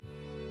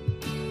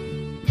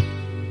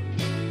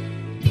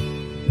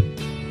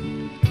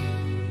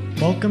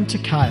Welcome to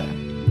Kaya,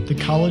 the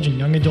college and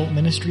young adult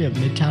ministry of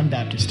Midtown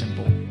Baptist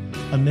Temple,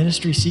 a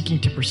ministry seeking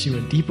to pursue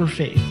a deeper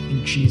faith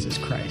in Jesus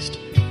Christ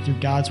through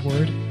God's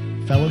Word,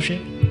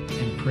 fellowship,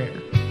 and prayer.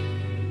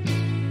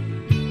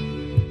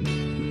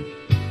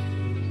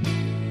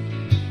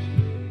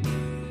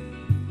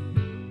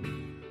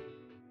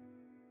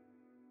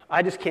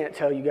 I just can't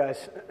tell you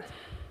guys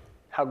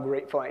how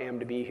grateful I am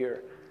to be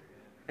here.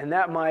 And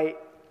that might,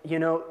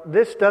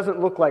 this doesn't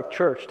look like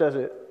church, does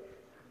it?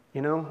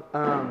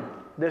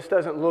 This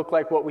doesn't look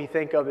like what we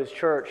think of as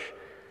church.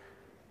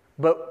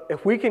 But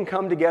if we can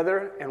come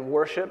together and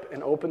worship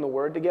and open the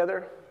Word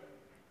together,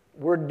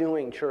 we're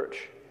doing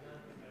church.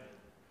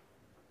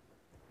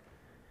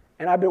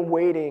 And I've been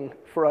waiting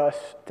for us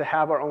to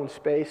have our own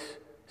space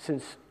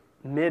since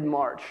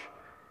mid-March.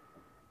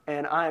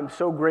 And I am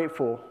so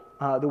grateful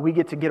that we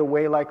get to get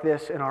away like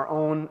this in our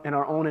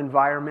own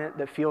environment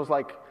that feels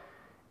like,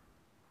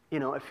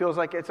 it feels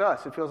like it's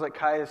us. It feels like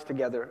Kaya's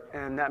together,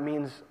 and that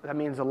means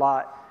a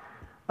lot.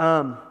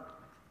 And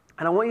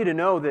I want you to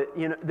know that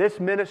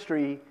this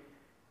ministry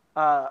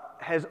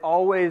has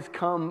always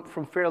come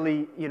from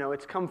fairly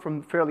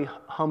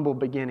humble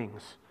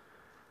beginnings.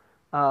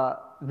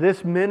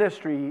 This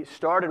ministry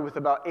started with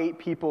about 8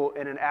 people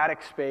in an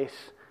attic space,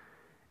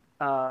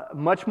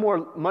 much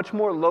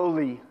more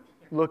lowly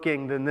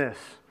looking than this.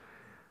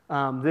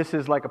 This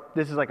is like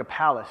a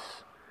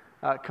palace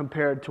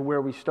compared to where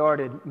we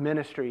started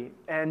ministry,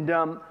 and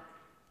I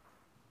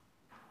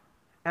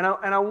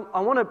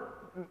want to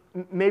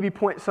maybe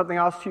point something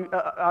else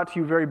out to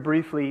you very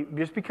briefly,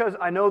 just because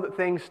I know that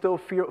things still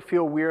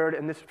feel weird,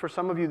 and this, for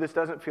some of you, this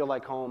doesn't feel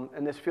like home,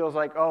 and this feels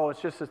like, it's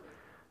just this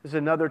is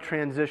another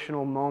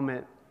transitional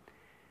moment.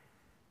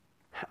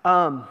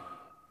 The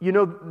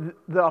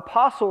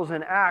apostles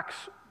in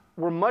Acts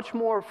were much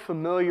more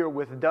familiar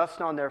with dust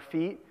on their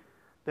feet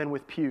than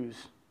with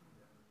pews.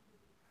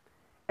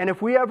 And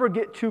if we ever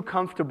get too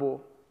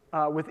comfortable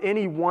with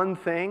any one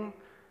thing,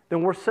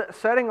 then we're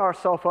setting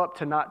ourselves up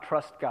to not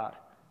trust God.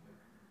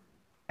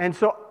 And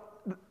so,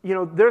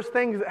 there's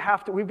things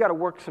that we've got to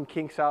work some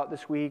kinks out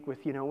this week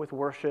with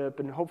worship,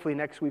 and hopefully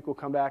next week we'll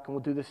come back and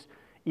we'll do this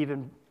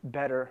even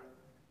better,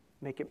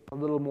 make it a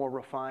little more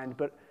refined.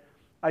 But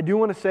I do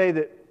want to say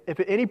that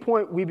if at any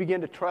point we begin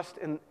to trust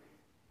in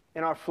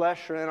our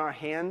flesh or in our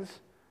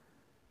hands,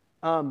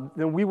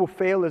 then we will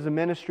fail as a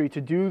ministry to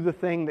do the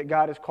thing that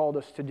God has called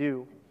us to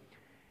do.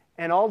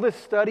 And all this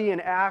study in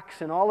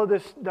Acts and all of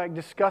this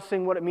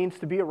discussing what it means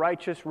to be a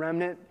righteous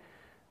remnant,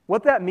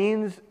 what that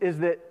means is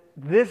that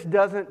this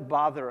doesn't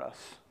bother us.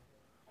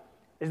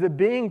 Is that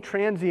being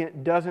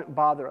transient doesn't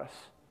bother us.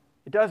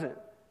 It doesn't.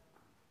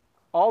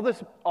 All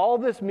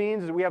this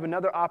means is we have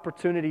another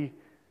opportunity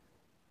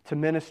to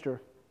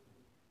minister.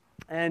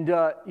 And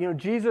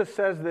Jesus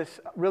says this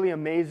really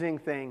amazing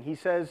thing. He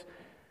says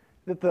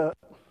that the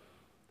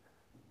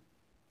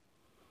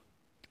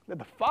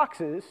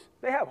foxes,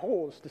 they have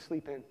holes to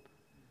sleep in.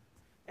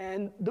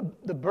 And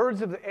the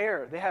birds of the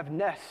air, they have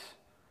nests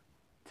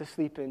to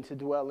sleep in, to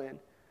dwell in.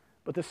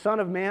 But the Son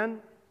of Man,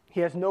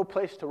 he has no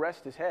place to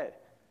rest his head.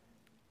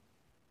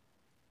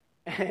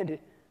 And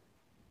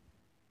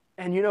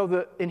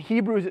in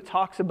Hebrews it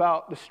talks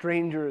about the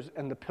strangers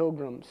and the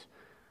pilgrims,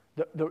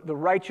 the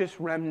righteous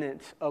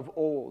remnants of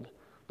old,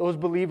 those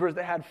believers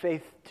that had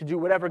faith to do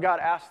whatever God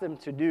asked them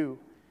to do.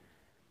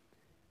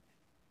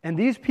 And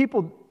these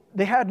people,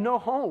 they had no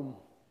home.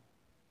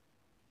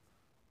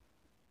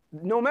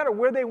 No matter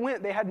where they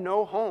went, they had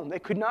no home. They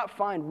could not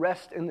find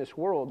rest in this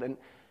world.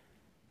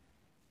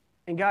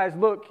 And guys,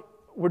 look,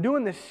 we're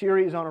doing this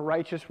series on a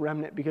righteous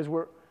remnant because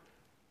we're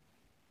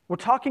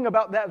talking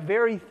about that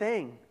very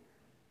thing.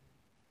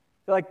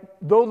 Like,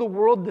 though the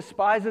world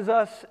despises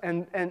us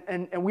and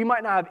we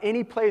might not have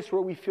any place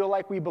where we feel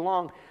like we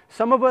belong,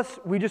 some of us,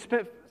 we just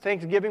spent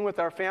Thanksgiving with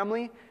our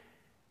family,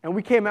 and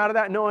we came out of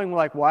that knowing,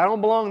 I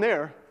don't belong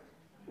there,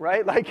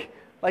 right?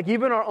 Like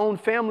even our own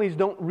families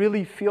don't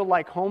really feel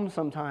like home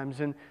sometimes.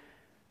 And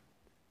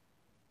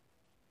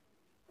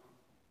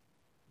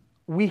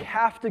we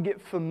have to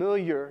get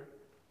familiar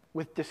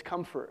with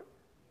discomfort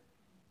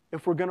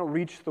if we're going to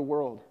reach the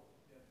world.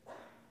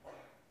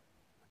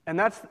 And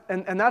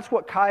that's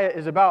what Kaya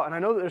is about. And I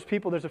know that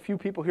there's a few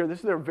people here. This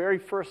is their very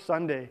first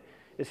Sunday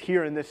is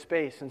here in this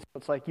space. And so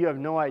it's like you have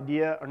no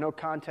idea or no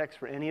context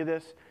for any of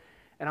this.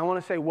 And I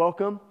want to say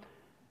welcome.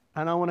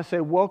 And I want to say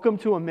welcome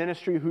to a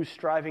ministry who's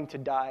striving to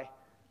die.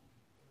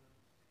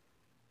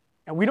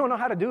 And we don't know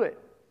how to do it.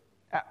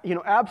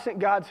 Absent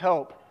God's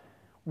help,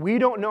 we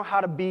don't know how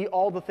to be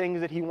all the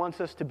things that He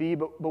wants us to be,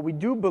 but we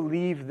do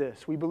believe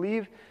this. We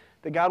believe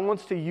that God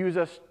wants to use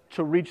us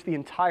to reach the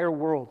entire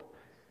world.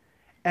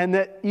 And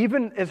that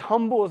even as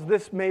humble as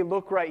this may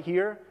look right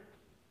here,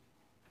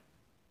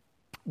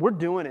 we're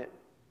doing it.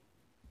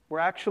 We're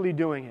actually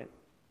doing it.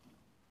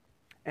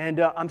 And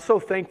I'm so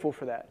thankful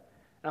for that.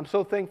 And I'm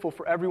so thankful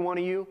for every one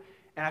of you.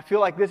 And I feel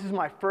like this is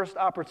my first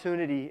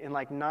opportunity in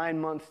 9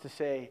 months to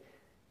say,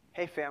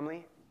 hey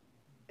family,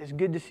 it's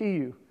good to see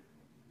you.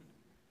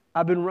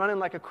 I've been running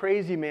like a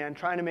crazy man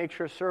trying to make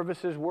sure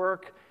services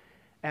work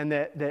and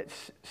that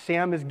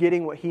Sam is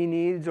getting what he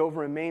needs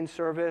over in main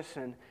service,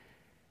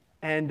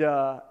 and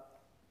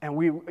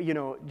we,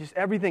 just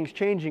everything's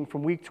changing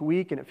from week to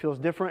week, and it feels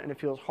different, and it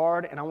feels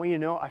hard, and I want you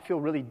to know, I feel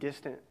really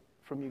distant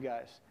from you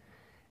guys.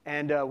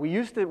 And we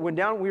were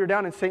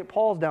down in St.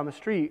 Paul's down the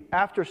street,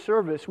 after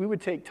service, we would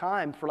take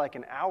time for like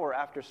an hour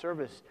after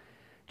service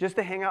just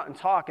to hang out and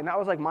talk, and that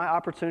was like my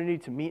opportunity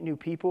to meet new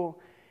people,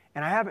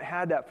 and I haven't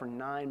had that for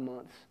 9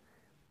 months.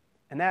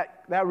 And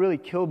that really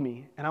killed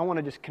me, and I want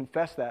to just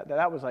confess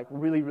that was like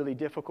really, really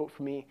difficult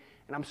for me,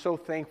 and I'm so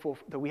thankful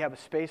that we have a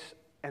space,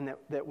 and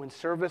that when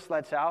service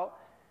lets out,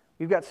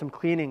 we've got some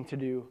cleaning to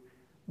do,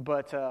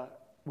 but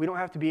we don't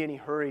have to be in any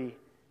hurry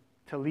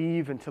to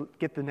leave and to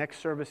get the next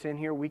service in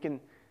here. We can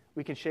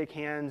shake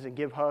hands and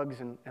give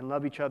hugs and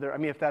love each other. I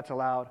mean, if that's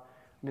allowed. I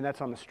mean, that's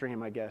on the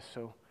stream, I guess,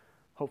 so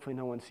hopefully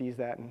no one sees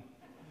that and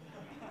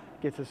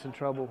gets us in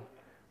trouble.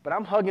 But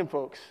I'm hugging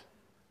folks,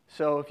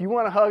 so if you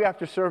want to hug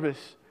after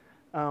service,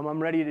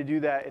 I'm ready to do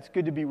that. It's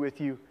good to be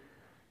with you.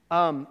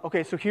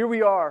 Okay, so here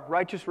we are,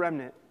 Righteous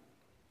Remnant.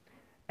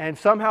 And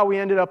somehow we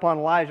ended up on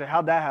Elijah.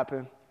 How'd that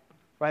happen?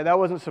 Right, that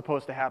wasn't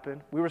supposed to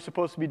happen. We were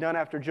supposed to be done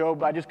after Job,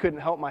 but I just couldn't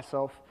help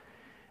myself.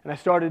 And I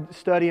started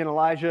studying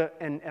Elijah,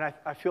 and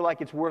I feel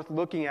like it's worth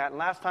looking at. And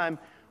last time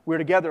we were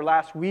together,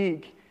 last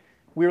week,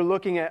 we were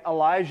looking at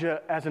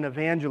Elijah as an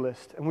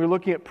evangelist. And we were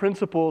looking at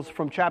principles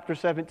from chapter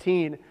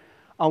 17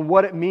 on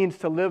what it means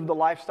to live the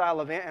lifestyle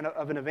of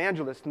an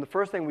evangelist. And the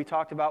first thing we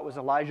talked about was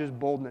Elijah's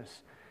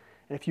boldness.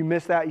 And if you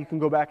missed that, you can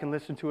go back and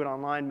listen to it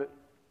online. But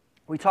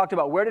we talked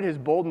about, where did his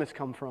boldness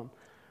come from?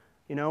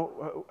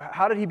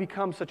 How did he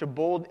become such a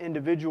bold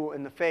individual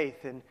in the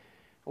faith? And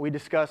we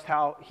discussed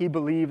how he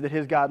believed that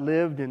his God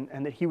lived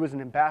and that he was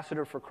an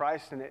ambassador for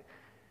Christ. And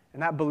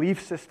that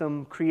belief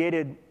system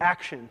created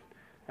action,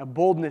 a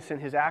boldness in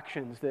his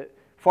actions that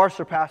far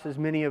surpasses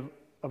many of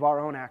our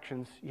own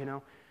actions,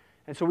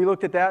 And so we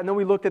looked at that, and then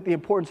we looked at the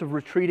importance of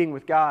retreating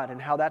with God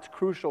and how that's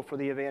crucial for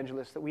the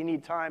evangelist, that we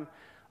need time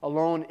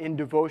alone in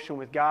devotion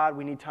with God.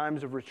 We need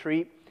times of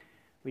retreat.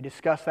 We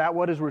discussed that.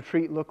 What does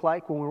retreat look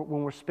like when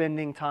we're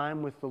spending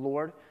time with the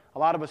Lord? A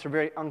lot of us are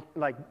very,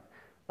 like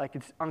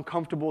it's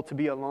uncomfortable to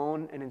be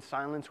alone and in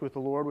silence with the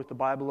Lord, with the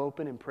Bible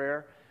open in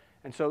prayer.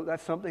 And so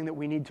that's something that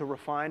we need to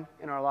refine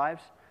in our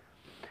lives.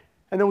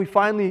 And then we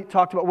finally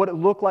talked about what it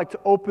looked like to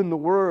open the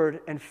Word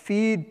and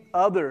feed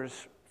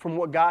others from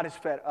what God has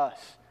fed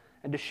us,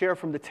 and to share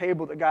from the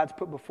table that God's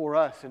put before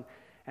us, and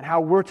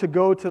how we're to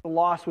go to the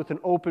lost with an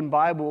open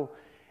Bible.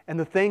 And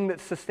the thing that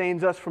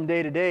sustains us from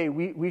day to day,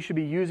 we should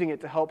be using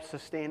it to help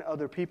sustain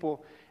other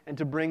people and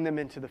to bring them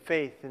into the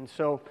faith. And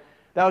so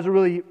that was a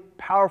really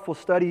powerful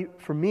study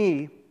for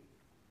me,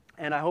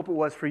 and I hope it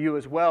was for you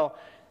as well.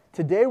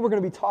 Today we're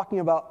going to be talking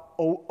about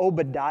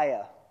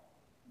Obadiah,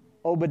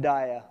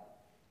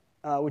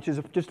 which is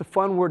just a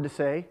fun word to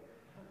say.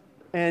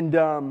 And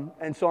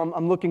so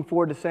I'm looking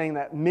forward to saying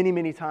that many,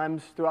 many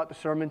times throughout the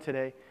sermon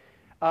today.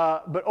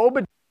 But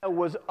Obadiah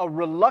was a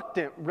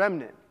reluctant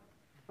remnant.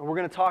 And we're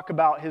going to talk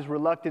about his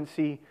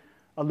reluctancy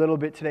a little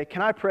bit today.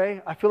 Can I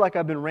pray? I feel like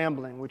I've been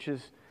rambling, which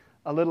is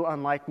a little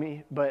unlike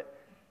me. But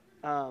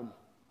I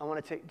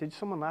want to take... Did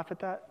someone laugh at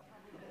that?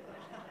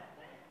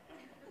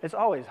 It's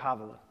always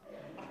Havila.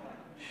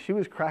 She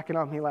was cracking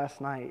on me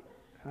last night.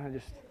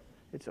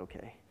 It's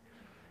okay.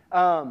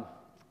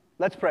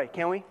 Let's pray,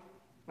 can we?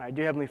 All right,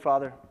 dear Heavenly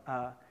Father,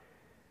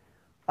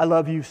 I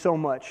love you so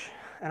much,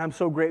 and I'm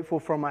so grateful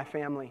for my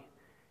family.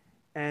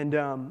 And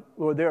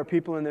Lord, there are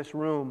people in this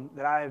room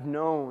that I have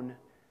known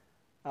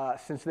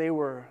since they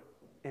were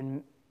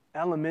in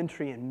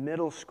elementary and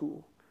middle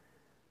school.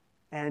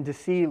 And to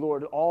see,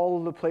 Lord, all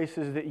of the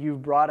places that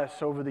you've brought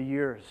us over the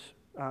years,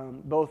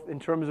 both in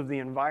terms of the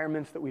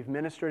environments that we've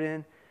ministered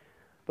in,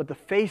 but the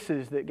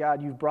faces that,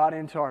 God, you've brought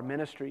into our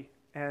ministry.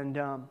 And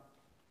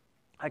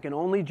I can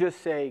only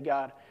just say,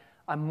 God,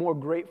 I'm more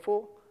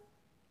grateful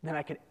than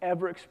I could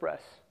ever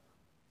express.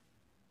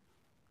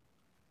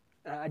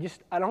 I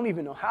don't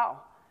even know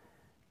how.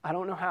 I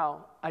don't know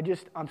how.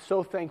 I'm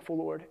so thankful,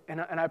 Lord.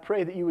 And I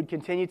pray that you would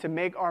continue to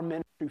make our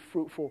ministry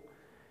fruitful.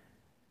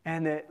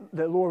 And that,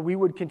 Lord, we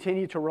would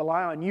continue to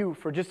rely on you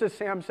for, just as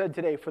Sam said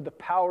today, for the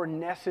power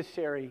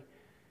necessary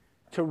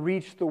to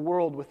reach the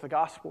world with the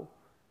gospel.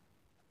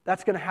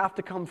 That's going to have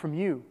to come from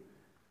you.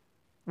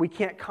 We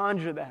can't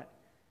conjure that.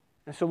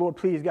 And so, Lord,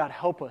 please, God,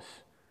 help us.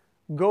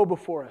 Go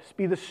before us.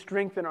 Be the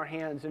strength in our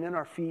hands and in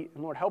our feet.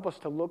 And Lord, help us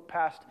to look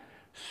past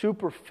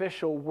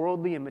superficial,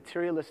 worldly, and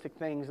materialistic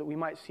things that we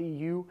might see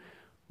you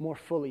more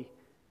fully.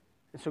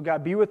 And so,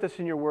 God, be with us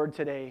in your word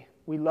today.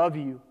 We love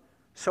you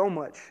so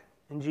much.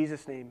 In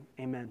Jesus' name,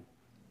 amen.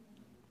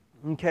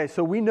 Okay,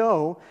 so we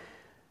know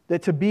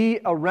that to be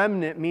a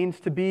remnant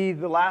means to be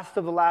the last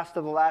of the last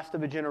of the last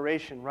of a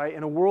generation, right?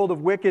 In a world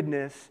of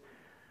wickedness,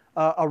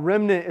 a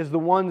remnant is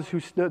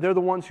they're the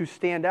ones who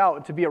stand out.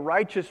 And to be a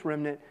righteous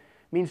remnant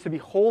means to be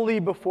holy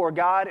before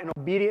God and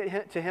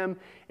obedient to Him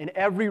in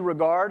every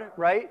regard,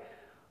 right?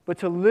 But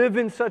to live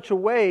in such a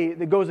way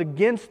that goes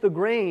against the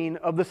grain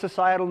of the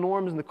societal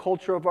norms and the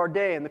culture of our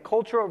day. And the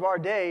culture of our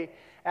day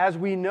as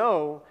we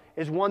know,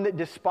 is one that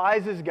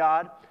despises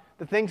God.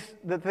 The things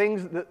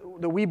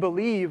that we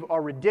believe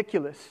are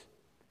ridiculous.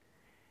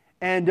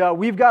 And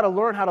we've got to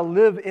learn how to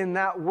live in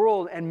that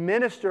world and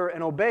minister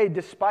and obey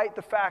despite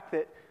the fact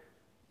that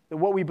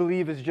what we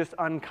believe is just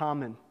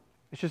uncommon.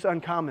 It's just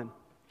uncommon.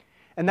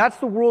 And that's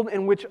the world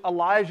in which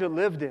Elijah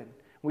lived in.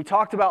 We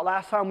talked about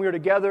last time we were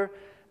together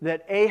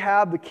that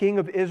Ahab, the king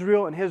of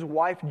Israel, and his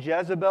wife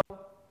Jezebel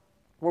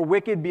were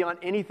wicked beyond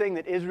anything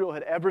that Israel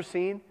had ever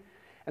seen.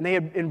 And they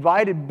had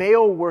invited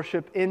Baal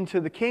worship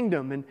into the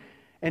kingdom.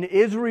 And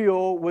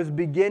Israel was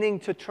beginning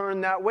to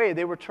turn that way.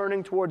 They were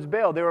turning towards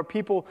Baal. There were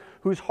people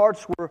whose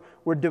hearts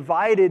were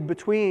divided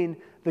between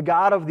the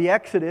God of the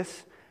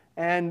Exodus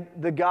and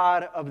the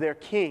God of their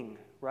king,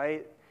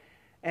 right?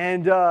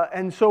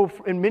 And so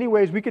in many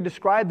ways we could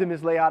describe them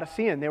as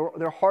Laodicean.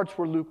 Their hearts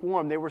were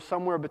lukewarm. They were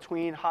somewhere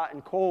between hot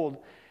and cold.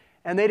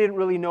 And they didn't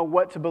really know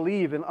what to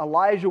believe. And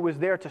Elijah was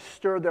there to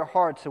stir their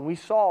hearts. And we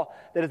saw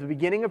that at the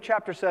beginning of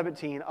chapter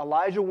 17,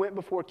 Elijah went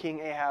before King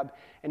Ahab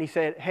and he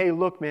said, hey,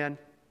 look, man,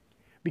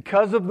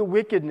 because of the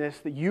wickedness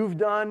that you've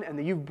done and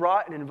that you've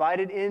brought and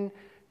invited in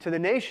to the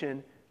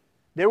nation,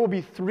 there will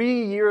be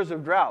 3 years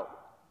of drought.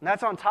 And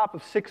that's on top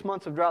of 6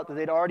 months of drought that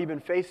they'd already been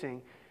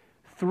facing.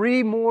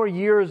 3 more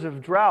years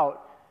of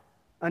drought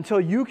until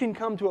you can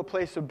come to a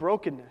place of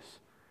brokenness.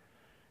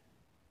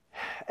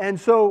 And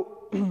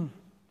so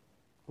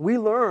we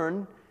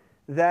learn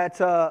that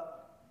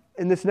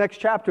in this next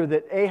chapter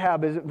that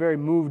Ahab isn't very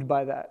moved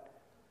by that.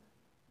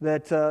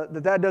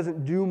 That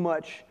doesn't do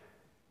much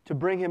to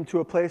bring him to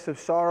a place of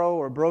sorrow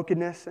or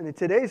brokenness. And in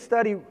today's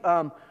study,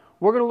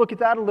 we're going to look at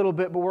that a little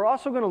bit, but we're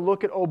also going to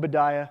look at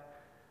Obadiah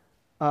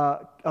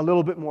a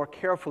little bit more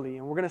carefully.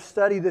 And we're going to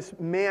study this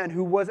man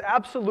who was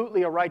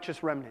absolutely a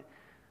righteous remnant.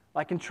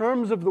 Like in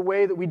terms of the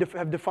way that we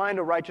have defined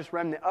a righteous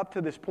remnant up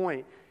to this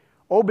point,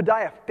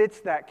 Obadiah fits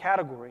that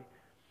category.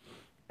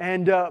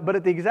 And but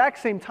at the exact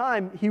same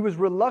time, he was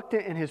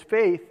reluctant in his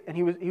faith, and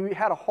he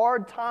had a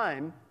hard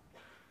time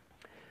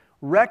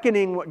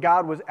reckoning what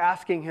God was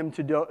asking him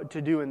to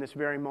do in this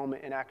very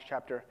moment in Acts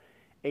chapter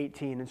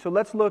 18. And so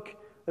let's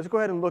go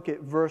ahead and look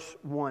at verse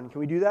 1. Can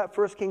we do that?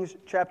 1 Kings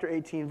chapter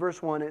 18,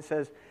 verse 1, it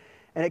says,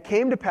 "And it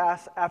came to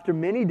pass after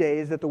many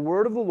days that the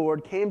word of the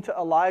Lord came to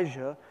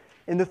Elijah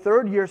in the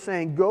 3rd year,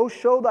 saying, Go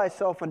show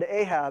thyself unto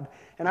Ahab,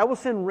 and I will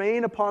send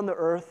rain upon the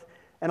earth.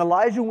 And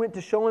Elijah went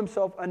to show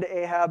himself unto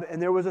Ahab,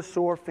 and there was a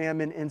sore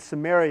famine in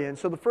Samaria." And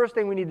so the first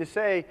thing we need to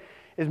say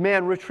is,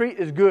 man, retreat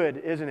is good,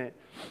 isn't it?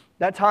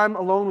 That time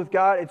alone with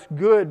God, it's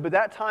good, but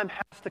that time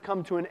has to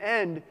come to an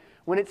end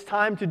when it's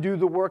time to do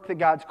the work that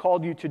God's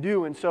called you to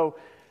do. And so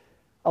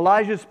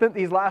Elijah spent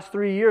these last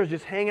 3 years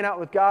just hanging out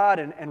with God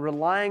and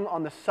relying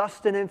on the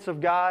sustenance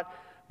of God.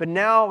 But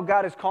now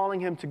God is calling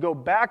him to go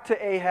back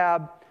to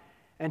Ahab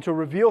and to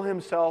reveal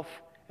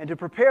himself and to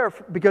prepare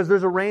because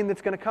there's a rain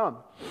that's going to come.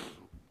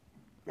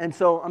 And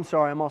so, I'm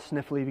sorry, I'm all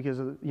sniffly because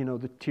of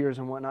the tears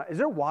and whatnot. Is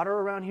there water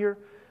around here?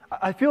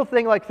 I feel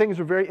like things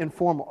are very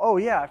informal. Oh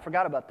yeah, I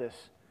forgot about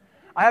this.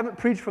 I haven't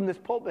preached from this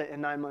pulpit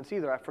in 9 months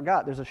either. I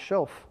forgot. There's a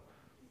shelf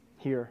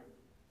here.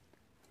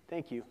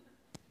 Thank you.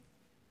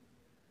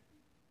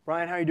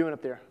 Brian, how are you doing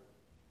up there?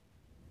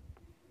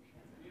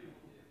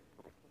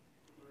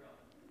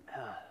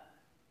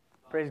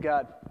 Praise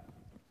God.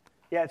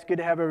 Yeah, it's good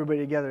to have everybody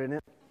together, isn't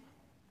it?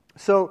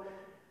 So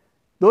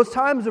those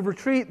times of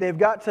retreat, they've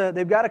got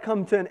to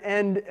come to an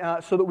end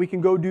so that we can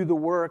go do the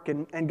work,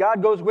 and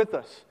God goes with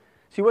us.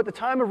 See, what the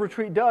time of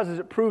retreat does is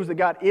it proves that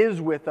God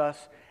is with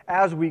us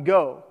as we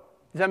go.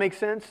 Does that make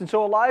sense? And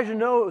so Elijah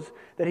knows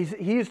that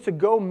he is to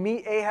go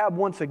meet Ahab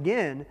once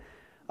again,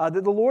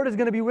 that the Lord is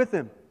going to be with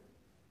him.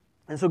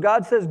 And so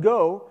God says,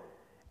 go.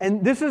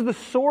 And this is the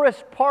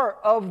sorest part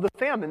of the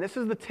famine. This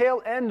is the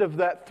tail end of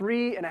that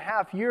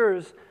 3.5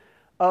 years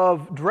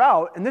of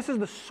drought. And this is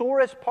the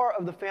sorest part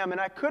of the famine.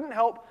 I couldn't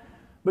help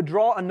but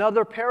draw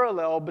another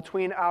parallel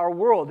between our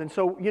world. And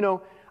so,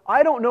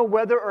 I don't know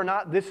whether or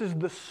not this is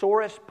the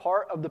sorest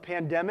part of the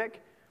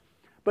pandemic,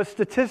 but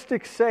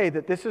statistics say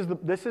that this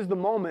is the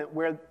moment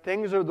where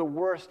things are the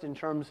worst in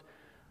terms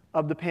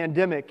of the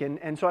pandemic.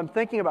 And so I'm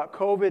thinking about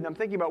COVID, I'm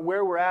thinking about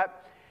where we're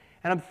at,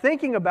 and I'm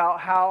thinking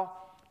about how,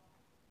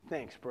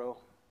 thanks, bro.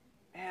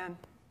 Man.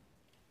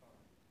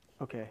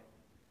 Okay.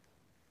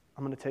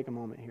 I'm going to take a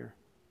moment here.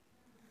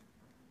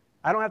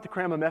 I don't have to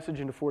cram a message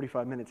into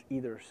 45 minutes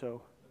either,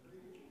 so.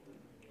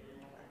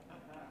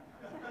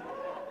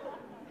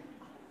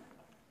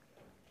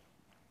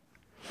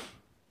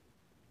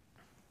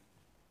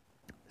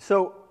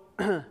 So,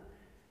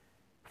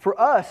 for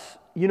us,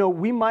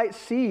 we might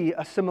see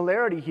a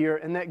similarity here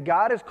in that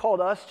God has called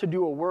us to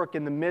do a work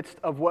in the midst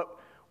of what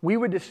we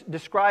would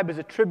describe as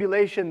a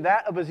tribulation,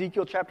 that of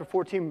Ezekiel chapter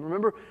 14.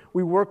 Remember,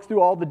 we worked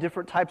through all the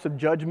different types of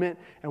judgment,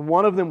 and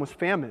one of them was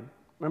famine.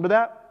 Remember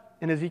that?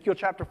 In Ezekiel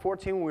chapter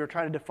 14, when we were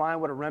trying to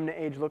define what a remnant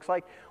age looks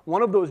like,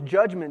 one of those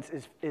judgments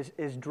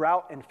is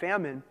drought and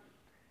famine.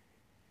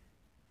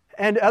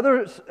 And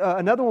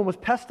another one was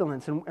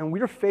pestilence, and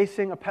we're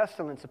facing a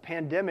pestilence, a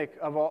pandemic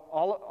of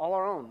all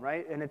our own,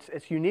 right? And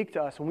it's unique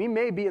to us. And we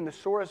may be in the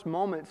sorest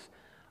moments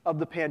of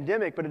the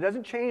pandemic, but it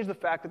doesn't change the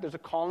fact that there's a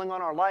calling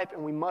on our life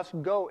and we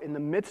must go in the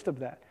midst of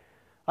that.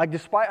 Like,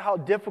 despite how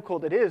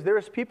difficult it is, there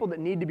is people that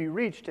need to be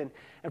reached. And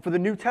for the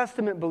New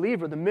Testament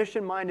believer, the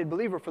mission-minded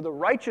believer, for the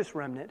righteous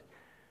remnant,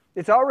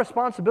 it's our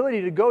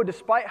responsibility to go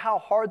despite how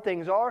hard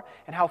things are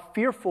and how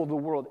fearful the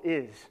world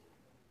is.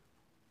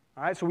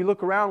 All right, so we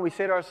look around, we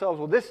say to ourselves,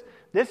 well, this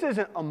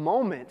isn't a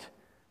moment.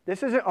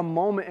 This isn't a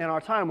moment in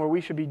our time where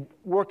we should be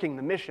working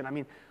the mission. I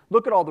mean,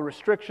 look at all the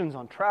restrictions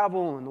on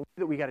travel and the way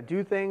that we got to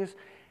do things.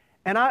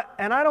 And I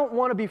don't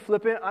want to be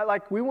flippant.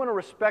 We want to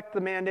respect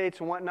the mandates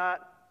and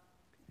whatnot.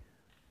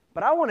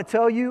 But I want to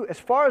tell you, as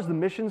far as the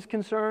mission's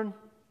concerned,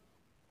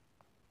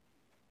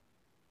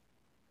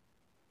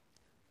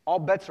 all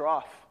bets are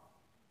off,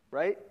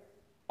 right?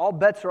 All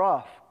bets are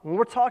off. When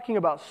we're talking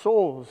about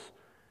souls,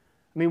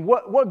 I mean,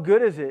 what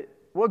good is it?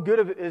 What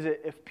good is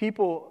it if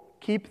people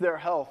keep their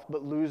health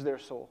but lose their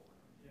soul?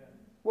 Yeah.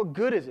 What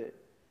good is it?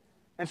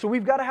 And so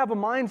we've got to have a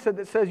mindset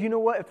that says, you know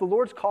what, if the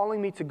Lord's calling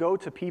me to go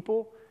to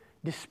people,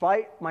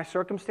 despite my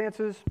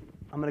circumstances,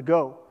 I'm going to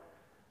go.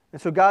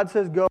 And so God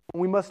says go,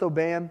 and we must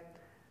obey Him.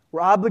 We're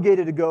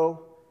obligated to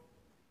go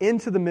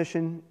into the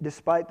mission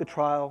despite the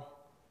trial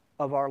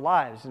of our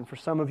lives. And for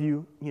some of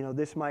you,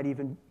 this might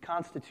even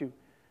constitute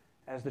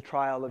as the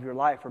trial of your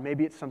life, or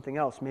maybe it's something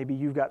else. Maybe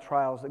you've got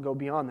trials that go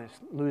beyond this,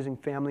 losing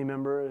family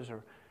members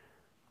or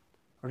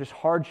just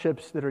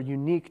hardships that are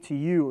unique to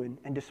you.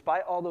 And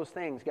despite all those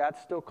things, God's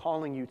still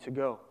calling you to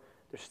go.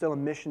 There's still a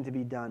mission to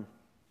be done.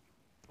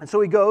 And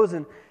so he goes,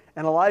 and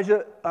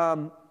Elijah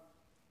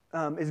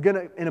is going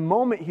to, in a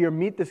moment here,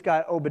 meet this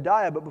guy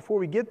Obadiah. But before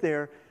we get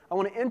there, I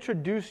want to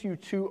introduce you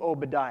to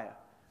Obadiah.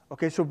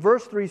 Okay, so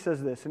verse 3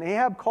 says this, and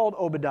Ahab called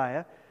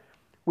Obadiah,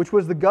 which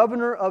was the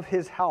governor of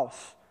his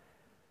house.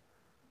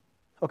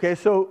 Okay,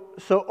 so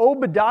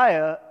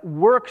Obadiah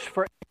works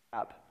for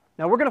Ahab.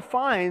 Now we're going to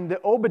find that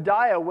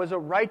Obadiah was a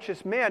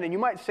righteous man, and you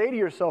might say to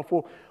yourself,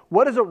 well,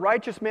 what is a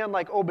righteous man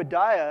like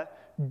Obadiah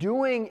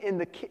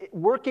doing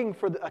working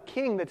for a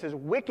king that's as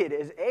wicked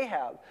as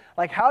Ahab?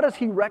 Like, how does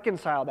he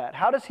reconcile that?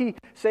 How does he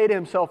say to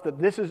himself that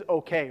this is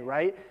okay,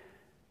 right?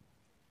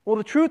 Well,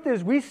 the truth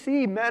is we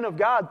see men of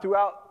God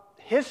throughout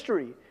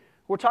history.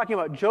 We're talking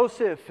about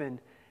Joseph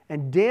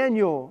and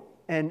Daniel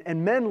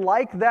and men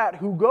like that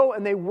who go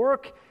and they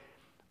work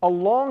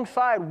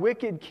alongside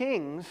wicked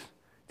kings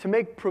to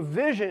make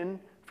provision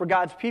for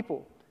God's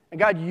people. And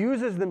God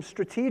uses them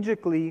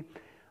strategically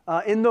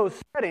in those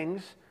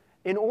settings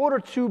in order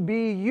to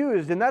be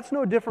used. And that's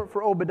no different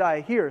for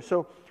Obadiah here.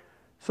 So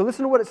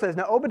listen to what it says.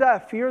 Now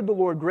Obadiah feared the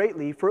Lord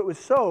greatly, for it was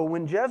so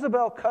when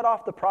Jezebel cut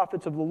off the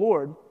prophets of the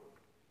Lord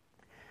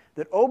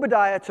that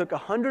Obadiah took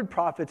 100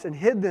 prophets and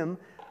hid them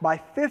by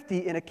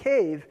 50 in a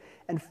cave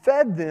and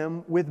fed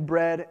them with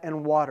bread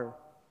and water.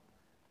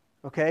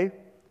 Okay?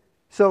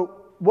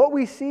 So what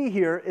we see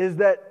here is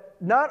that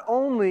not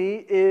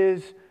only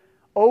is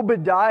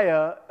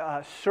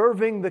Obadiah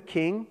serving the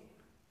king,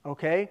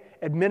 okay,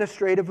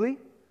 administratively,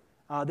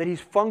 that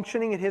he's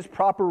functioning in his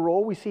proper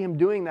role. We see him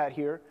doing that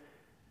here.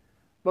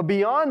 But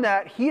beyond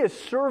that, he is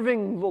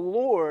serving the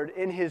Lord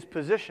in his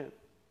position.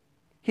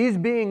 He's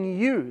being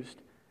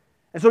used.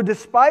 And so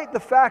despite the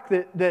fact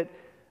that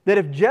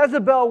if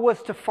Jezebel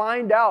was to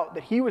find out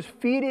that he was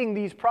feeding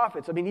these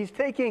prophets, I mean, he's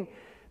taking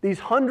these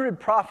 100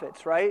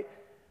 prophets, right?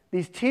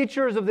 These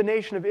teachers of the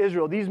nation of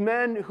Israel, these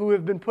men who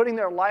have been putting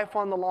their life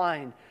on the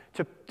line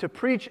to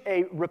preach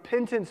a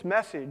repentance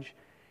message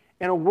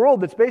in a world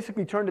that's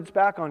basically turned its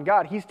back on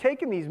God. He's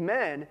taken these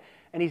men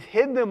and he's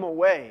hid them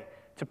away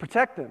to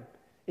protect them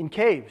in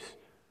caves,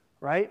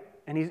 right?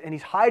 And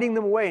he's hiding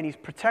them away and he's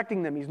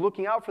protecting them. He's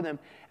looking out for them.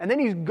 And then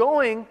he's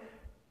going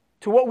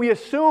to what we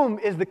assume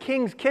is the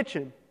king's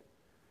kitchen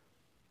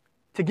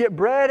to get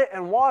bread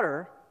and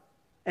water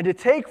and to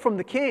take from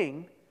the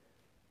king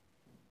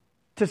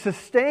to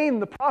sustain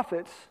the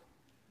prophets.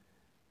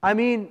 I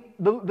mean,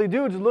 the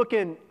dude's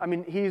looking, I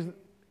mean,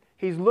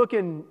 he's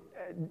looking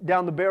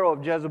down the barrel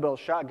of Jezebel's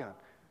shotgun,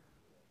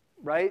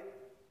 right?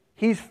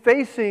 He's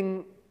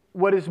facing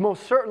what is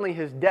most certainly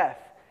his death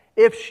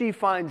if she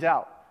finds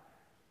out.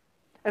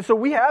 And so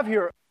we have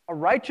here a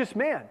righteous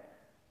man.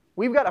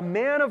 We've got a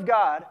man of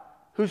God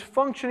who's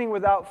functioning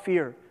without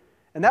fear.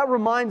 And that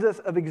reminds us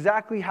of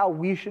exactly how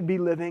we should be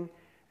living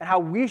and how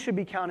we should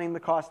be counting the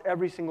cost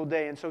every single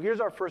day. And so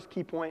here's our first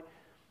key point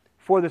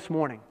for this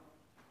morning.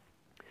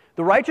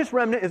 The righteous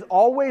remnant is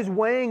always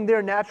weighing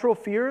their natural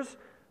fears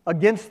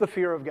against the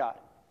fear of God.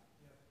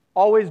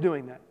 Always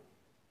doing that.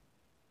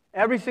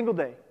 Every single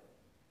day.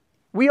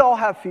 We all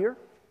have fear.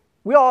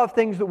 We all have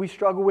things that we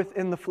struggle with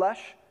in the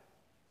flesh.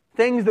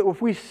 Things that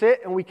if we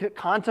sit and we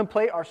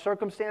contemplate our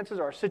circumstances,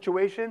 our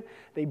situation,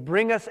 they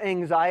bring us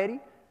anxiety.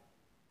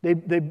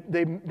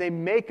 They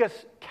make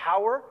us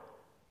cower,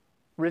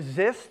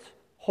 resist,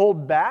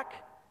 hold back.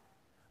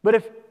 But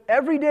if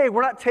every day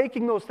we're not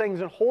taking those things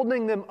and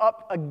holding them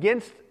up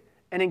against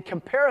and in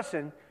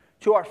comparison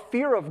to our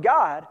fear of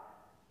God,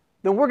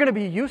 then we're going to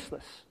be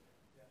useless.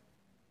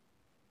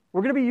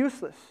 We're going to be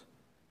useless.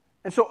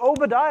 And so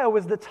Obadiah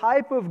was the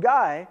type of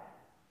guy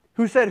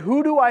who said,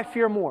 who do I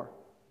fear more?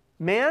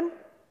 Man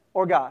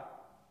or God?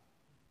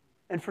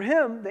 And for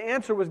him, the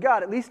answer was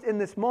God, at least in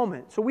this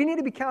moment. So we need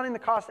to be counting the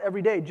cost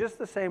every day just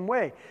the same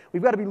way.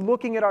 We've got to be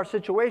looking at our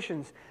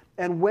situations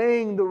and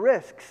weighing the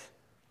risks.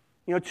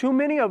 Too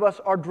many of us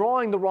are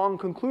drawing the wrong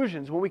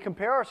conclusions. When we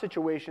compare our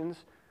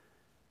situations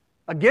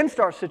against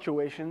our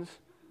situations,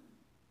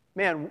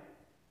 man,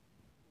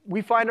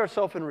 we find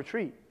ourselves in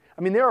retreat.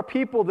 I mean, there are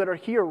people that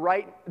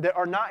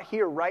are not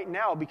here right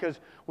now because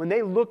when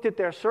they looked at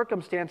their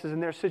circumstances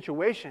and their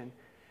situation,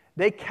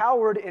 they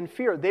cowered in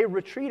fear. They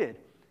retreated.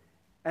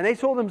 And they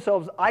told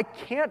themselves, I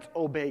can't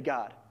obey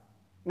God.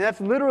 And that's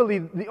literally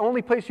the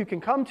only place you can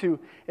come to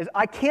is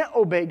I can't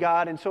obey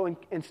God, and so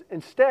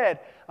instead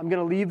I'm going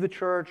to leave the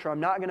church, or I'm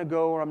not going to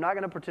go, or I'm not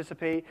going to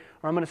participate,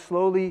 or I'm going to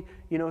slowly,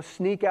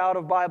 sneak out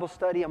of Bible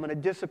study. I'm going to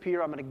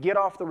disappear. I'm going to get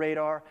off the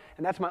radar,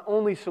 and that's my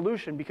only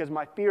solution because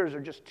my fears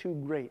are just too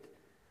great.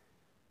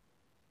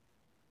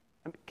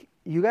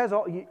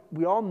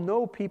 We all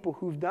know people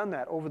who've done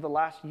that over the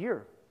last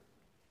year.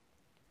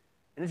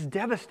 And it's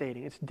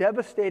devastating. It's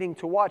devastating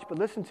to watch. But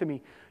listen to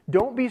me.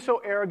 Don't be so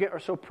arrogant or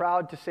so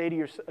proud to say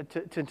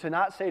to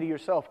not say to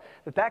yourself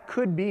that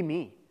could be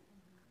me.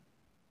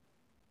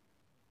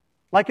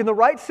 Like in the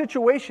right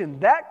situation,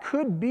 that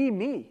could be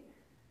me.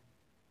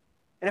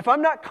 And if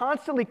I'm not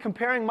constantly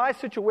comparing my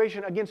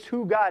situation against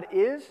who God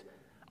is,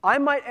 I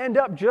might end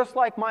up just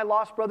like my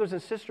lost brothers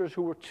and sisters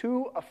who were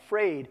too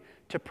afraid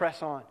to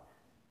press on.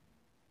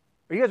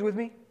 Are you guys with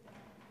me?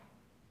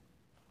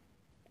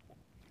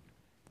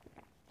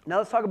 Now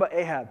let's talk about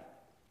Ahab.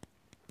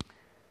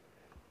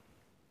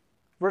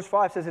 Verse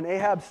 5 says, in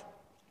Ahab's...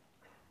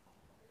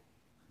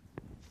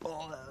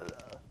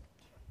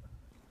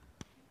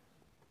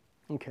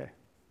 Okay.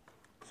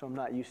 So I'm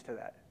not used to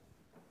that.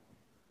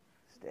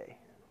 Stay.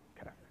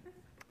 Okay.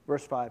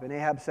 Verse 5, and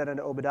Ahab said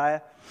unto Obadiah,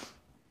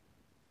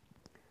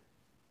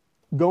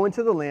 go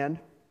into the land,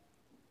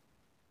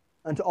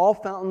 unto all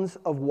fountains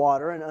of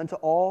water, and unto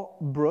all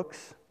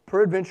brooks.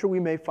 Peradventure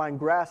we may find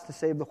grass to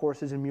save the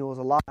horses and mules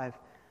alive,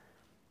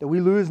 that we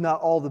lose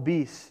not all the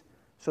beasts.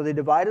 So they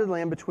divided the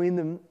land between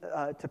them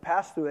to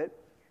pass through it.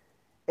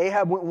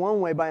 Ahab went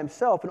one way by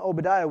himself, and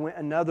Obadiah went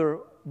another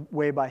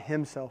way by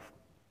himself.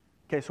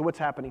 Okay, so what's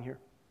happening here?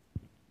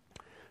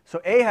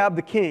 So Ahab,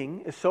 the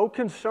king, is so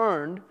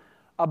concerned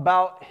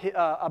about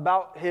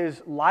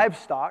his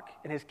livestock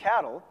and his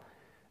cattle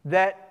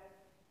that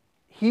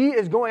he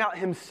is going out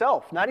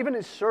himself, not even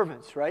his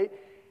servants, right?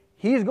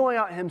 He's going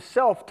out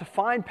himself to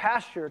find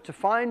pasture, to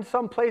find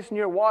some place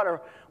near water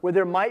where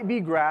there might be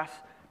grass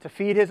to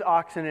feed his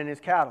oxen and his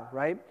cattle,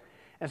 right?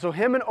 And so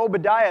him and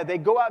Obadiah, they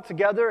go out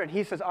together, and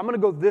he says, I'm going to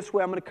go this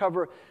way. I'm going to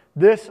cover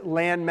this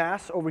land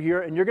mass over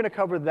here, and you're going to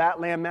cover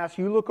that land mass.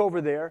 You look over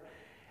there.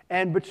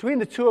 And between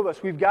the two of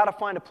us, we've got to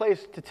find a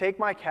place to take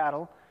my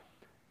cattle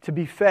to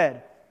be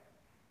fed.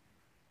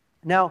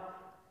 Now,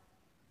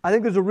 I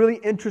think there's a really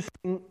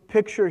interesting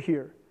picture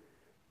here.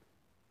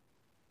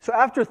 So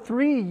after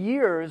 3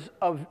 years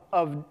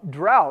of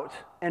drought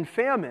and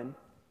famine,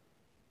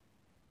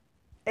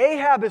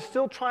 Ahab is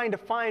still trying to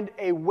find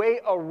a way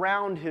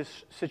around his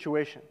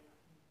situation.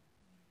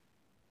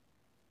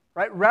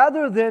 Right?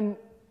 Rather than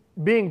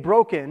being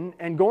broken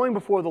and going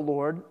before the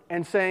Lord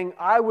and saying,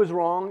 I was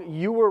wrong,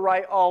 you were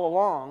right all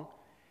along,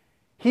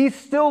 he's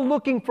still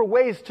looking for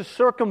ways to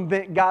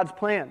circumvent God's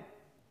plan.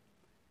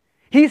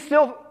 He's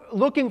still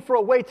looking for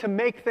a way to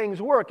make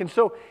things work. And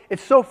so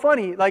it's so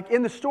funny, like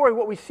in the story,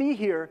 what we see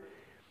here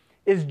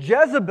is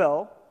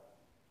Jezebel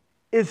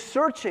is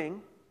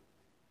searching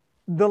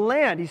the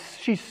land.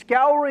 She's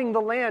scouring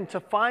the land to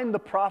find the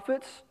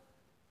prophets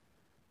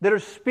that are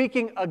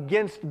speaking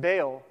against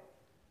Baal,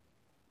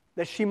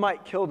 that she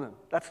might kill them.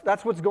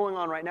 That's what's going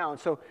on right now. And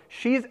so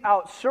she's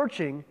out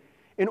searching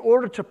in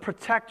order to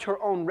protect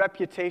her own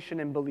reputation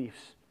and beliefs,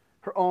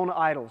 her own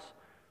idols.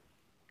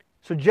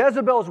 So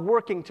Jezebel is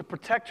working to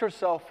protect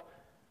herself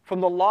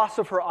from the loss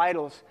of her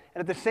idols. And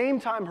at the same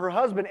time, her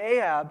husband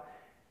Ahab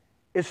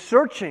is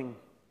searching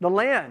the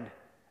land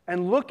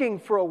and looking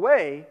for a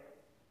way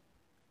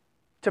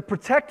to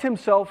protect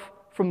himself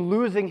from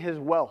losing his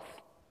wealth.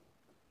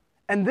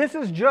 And this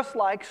is just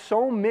like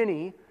so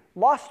many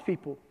lost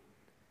people.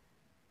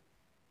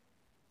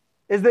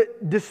 Is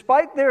that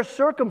despite their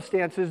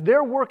circumstances,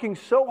 they're working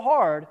so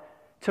hard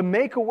to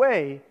make a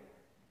way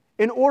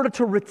in order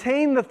to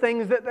retain the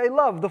things that they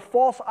love, the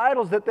false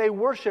idols that they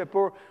worship,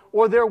 or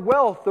their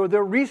wealth, or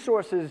their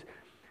resources.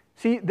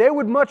 See, they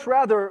would much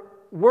rather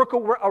work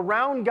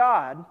around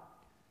God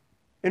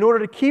in order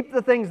to keep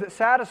the things that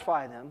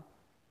satisfy them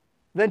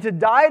than to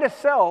die to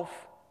self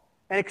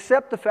and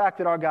accept the fact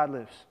that our God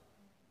lives.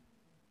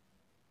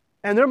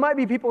 And there might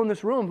be people in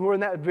this room who are in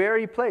that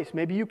very place.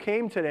 Maybe you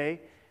came today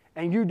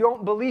and you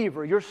don't believe,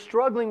 or you're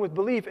struggling with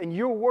belief, and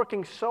you're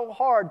working so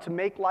hard to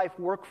make life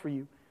work for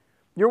you.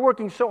 You're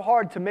working so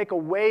hard to make a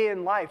way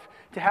in life,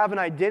 to have an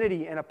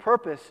identity and a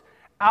purpose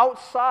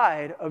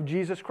outside of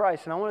Jesus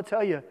Christ. And I want to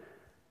tell you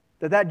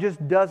that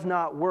just does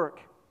not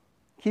work.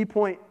 Key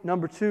point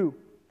number 2.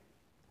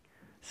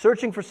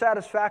 Searching for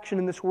satisfaction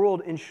in this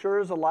world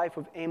ensures a life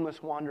of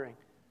aimless wandering.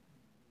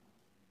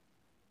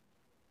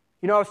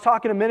 You know, I was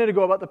talking a minute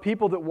ago about the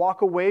people that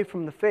walk away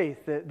from the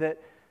faith, that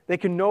they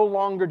can no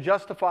longer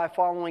justify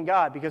following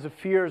God because of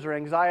fears or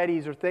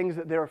anxieties or things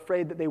that they're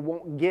afraid that they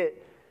won't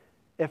get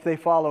if they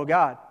follow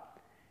God.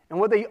 And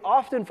what they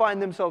often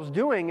find themselves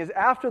doing is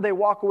after they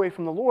walk away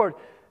from the Lord,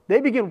 they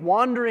begin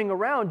wandering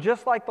around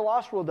just like the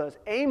lost world does,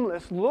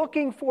 aimless,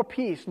 looking for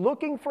peace,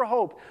 looking for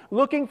hope,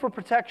 looking for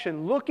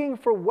protection, looking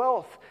for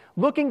wealth,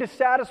 looking to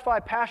satisfy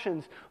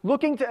passions,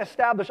 looking to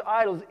establish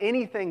idols,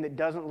 anything that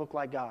doesn't look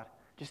like God.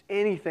 Just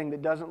anything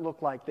that doesn't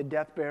look like the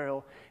death,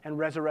 burial, and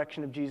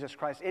resurrection of Jesus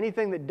Christ.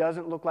 Anything that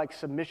doesn't look like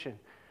submission.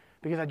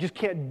 Because I just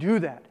can't do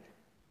that.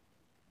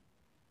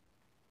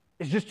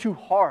 It's just too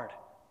hard.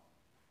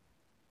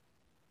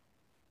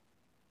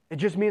 It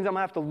just means I'm going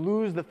to have to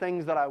lose the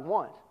things that I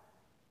want.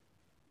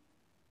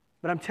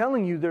 But I'm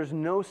telling you, there's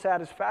no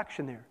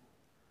satisfaction there.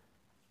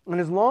 And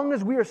as long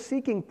as we are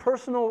seeking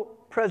personal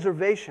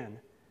preservation,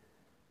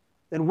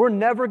 then we're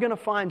never going to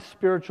find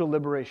spiritual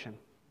liberation.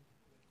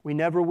 We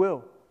never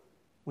will.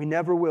 We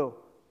never will.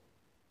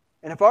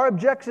 And if our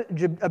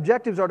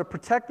objectives are to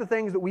protect the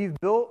things that we've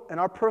built and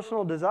our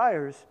personal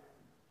desires,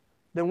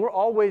 then we're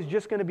always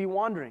just going to be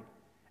wandering.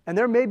 And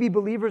there may be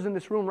believers in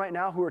this room right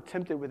now who are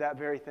tempted with that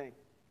very thing.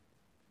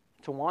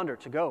 To wander,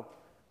 to go.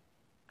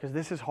 Because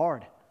this is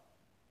hard.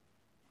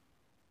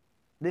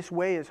 This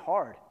way is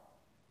hard.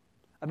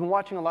 I've been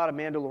watching a lot of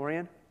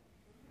Mandalorian.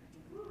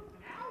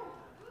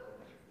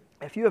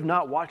 If you have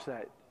not watched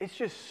that, it's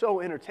just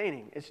so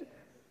entertaining. It's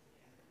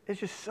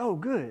just so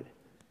good.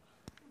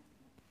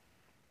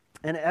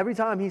 And every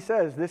time he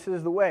says, this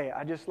is the way,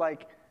 I just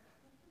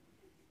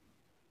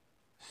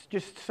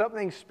just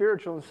something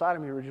spiritual inside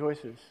of me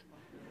rejoices.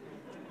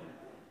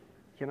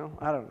 You know,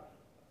 I don't know.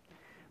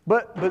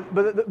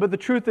 But the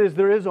truth is,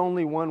 there is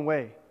only one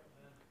way.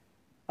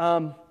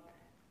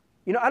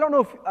 You know, I don't know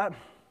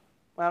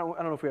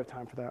if we have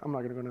time for that. I'm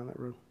not going to go down that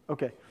road.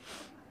 Okay.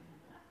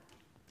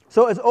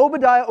 So as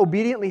Obadiah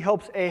obediently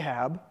helps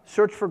Ahab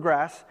search for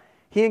grass,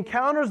 he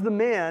encounters the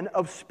man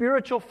of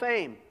spiritual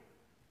fame.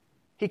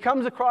 He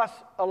comes across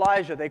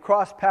Elijah. They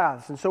cross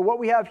paths. And so what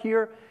we have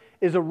here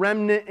is a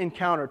remnant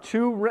encounter.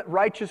 Two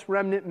righteous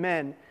remnant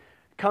men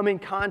come in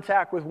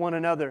contact with one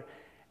another.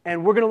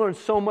 And we're going to learn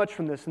so much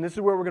from this. And this is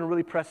where we're going to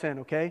really press in,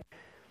 okay?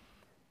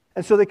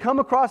 And so they come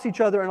across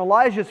each other, and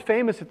Elijah's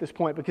famous at this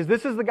point because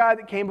this is the guy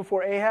that came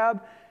before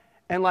Ahab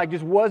and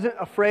just wasn't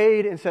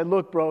afraid and said,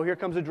 look, bro, here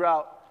comes a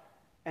drought.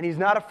 And he's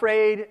not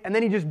afraid, and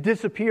then he just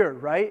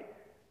disappeared, right?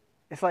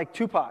 It's like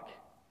Tupac.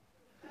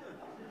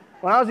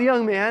 When I was a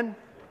young man,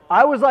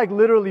 I was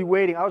literally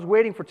waiting. I was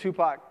waiting for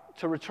Tupac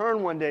to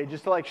return one day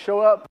just to show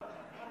up.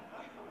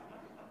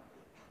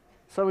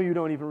 Some of you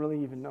don't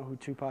really even know who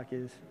Tupac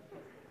is.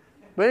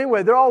 But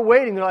anyway, they're all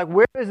waiting. They're like,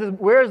 where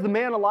is the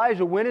man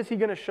Elijah? When is he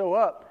going to show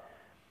up?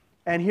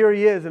 And here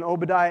he is, and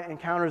Obadiah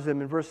encounters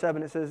him. In verse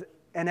 7 it says,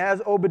 and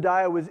as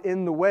Obadiah was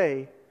in the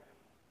way,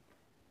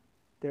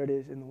 there it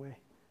is, in the way.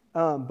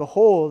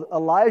 Behold,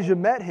 Elijah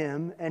met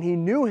him, and he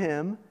knew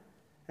him,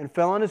 and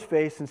fell on his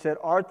face, and said,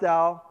 art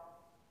thou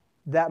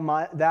that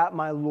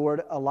my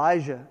Lord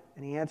Elijah?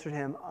 And he answered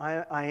him,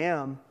 I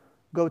am.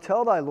 Go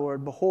tell thy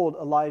Lord, behold,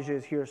 Elijah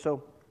is here.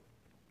 So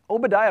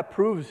Obadiah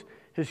proves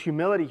his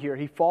humility here.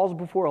 He falls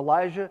before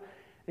Elijah,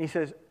 and he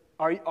says,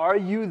 Are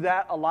you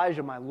that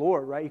Elijah, my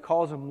Lord? Right? He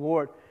calls him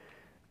Lord.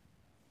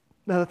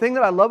 Now, the thing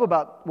that I love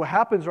about what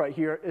happens right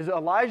here is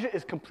Elijah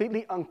is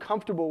completely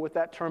uncomfortable with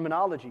that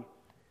terminology.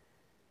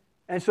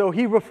 And so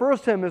he refers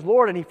to him as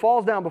Lord, and he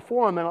falls down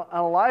before him, and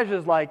Elijah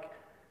is like,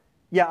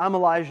 yeah, I'm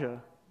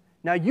Elijah.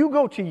 Now you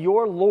go to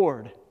your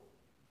Lord,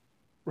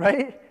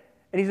 right?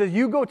 And he says,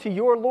 you go to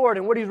your Lord.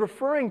 And what he's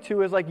referring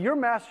to is your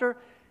master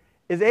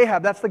is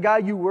Ahab. That's the guy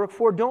you work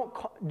for. Don't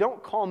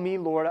call me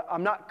Lord.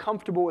 I'm not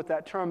comfortable with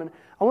that term. And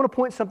I want to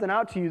point something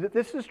out to you that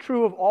this is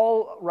true of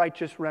all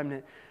righteous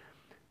remnant.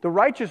 The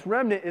righteous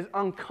remnant is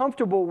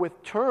uncomfortable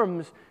with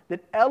terms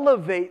that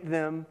elevate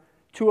them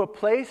to a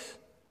place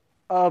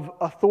of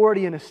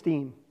authority and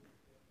esteem.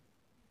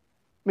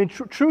 I mean,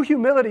 true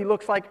humility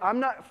looks like I'm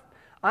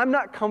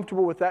not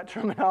comfortable with that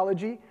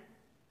terminology.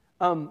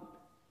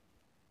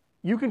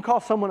 You can call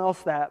someone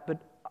else that, but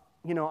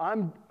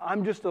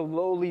I'm just a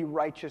lowly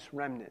righteous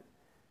remnant.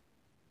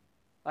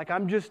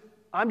 I'm just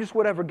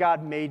whatever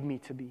God made me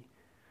to be.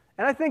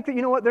 And I think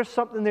that, there's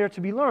something there to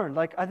be learned.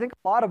 I think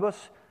a lot of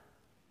us,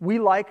 we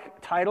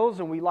like titles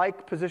and we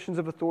like positions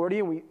of authority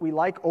and we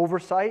like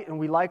oversight and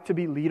we like to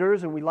be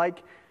leaders and we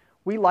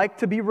like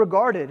to be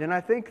regarded. And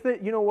I think that,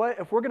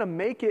 if we're going to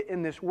make it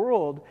in this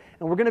world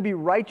and we're going to be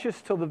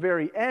righteous till the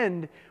very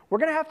end, we're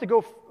going to have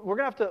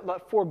to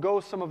forego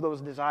some of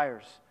those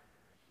desires.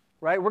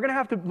 Right? We're going to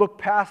have to look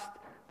past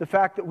the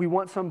fact that we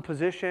want some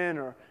position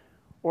or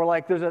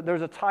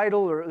there's a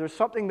title or there's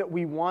something that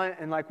we want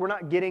and we're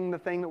not getting the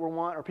thing that we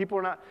want or people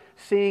are not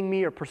seeing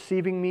me or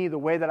perceiving me the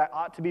way that I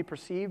ought to be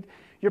perceived.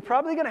 You're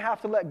probably going to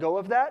have to let go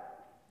of that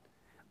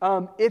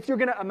if you're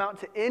going to amount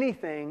to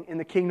anything in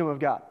the kingdom of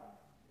God.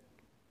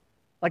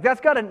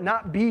 That's got to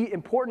not be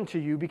important to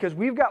you because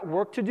we've got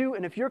work to do,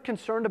 and if you're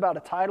concerned about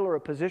a title or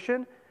a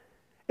position,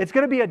 It's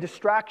going to be a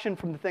distraction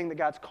from the thing that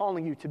God's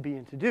calling you to be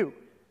and to do.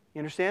 You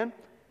understand?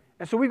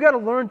 And so we've got to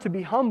learn to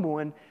be humble.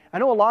 And I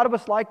know a lot of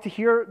us like to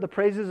hear the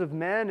praises of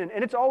men, and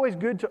it's always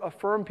good to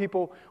affirm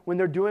people when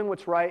they're doing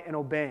what's right and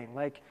obeying.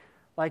 Like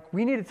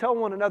we need to tell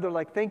one another,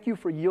 like, thank you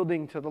for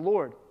yielding to the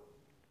Lord.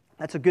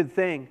 That's a good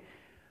thing.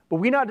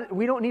 But we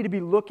don't need to be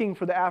looking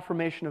for the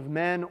affirmation of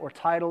men or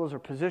titles or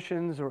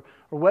positions or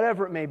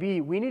whatever it may be.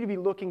 We need to be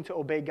looking to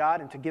obey God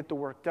and to get the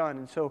work done.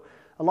 And so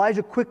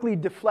Elijah quickly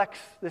deflects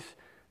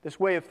this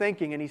way of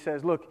thinking, and he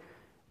says, look,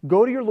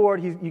 go to your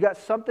Lord. You got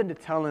something to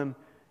tell him.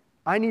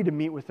 I need to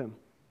meet with him.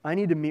 I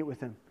need to meet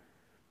with him.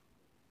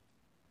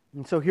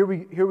 And so here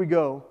we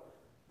go.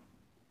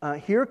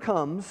 Here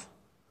comes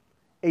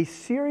a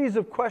series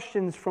of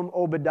questions from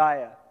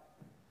Obadiah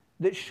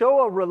that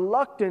show a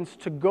reluctance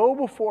to go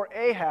before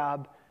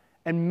Ahab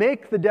and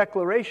make the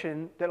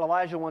declaration that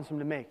Elijah wants him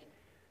to make.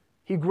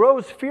 He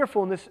grows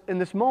fearful in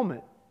this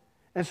moment.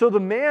 And so the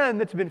man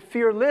that's been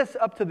fearless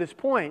up to this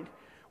point,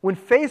 when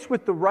faced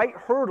with the right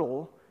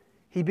hurdle,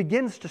 he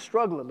begins to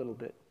struggle a little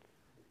bit.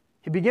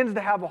 He begins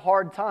to have a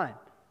hard time.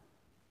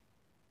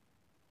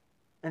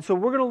 And so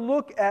we're going to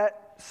look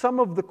at some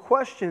of the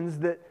questions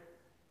that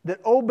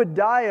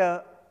Obadiah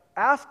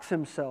asks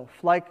himself.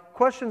 Like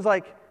questions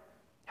like,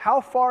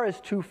 how far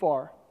is too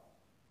far?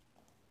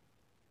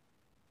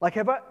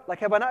 Have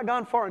I not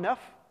gone far enough?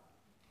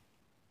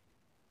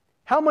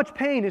 How much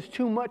pain is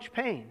too much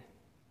pain?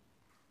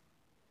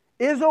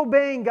 Is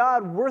obeying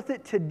God worth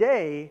it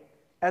today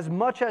as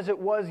much as it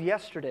was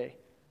yesterday?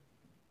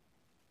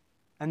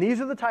 And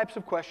these are the types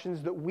of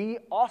questions that we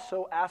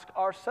also ask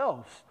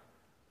ourselves.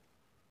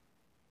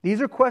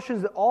 These are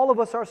questions that all of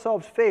us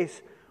ourselves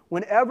face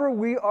whenever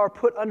we are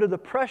put under the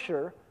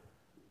pressure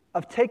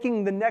of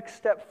taking the next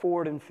step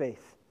forward in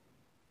faith.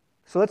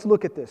 So let's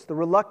look at this, the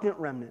reluctant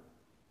remnant.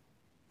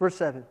 Verse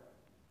 7.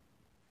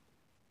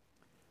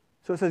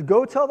 So it says,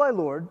 go tell thy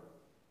Lord,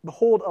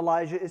 behold,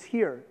 Elijah is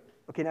here.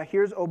 Okay, now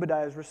here's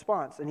Obadiah's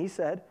response. And he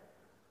said,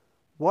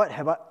 what,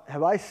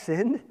 have I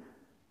sinned,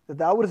 that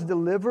thou wouldest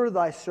deliver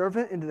thy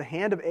servant into the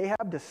hand of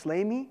Ahab to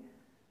slay me?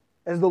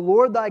 As the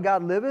Lord thy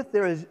God liveth,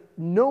 there is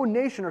no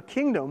nation or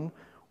kingdom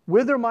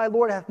whither my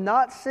Lord hath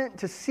not sent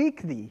to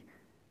seek thee.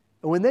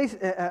 And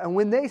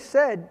when they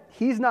said,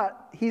 he's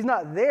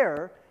not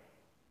there,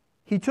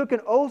 he took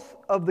an oath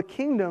of the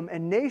kingdom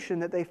and nation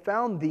that they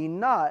found thee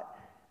not.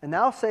 And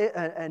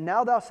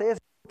now thou sayest,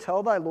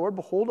 tell thy Lord,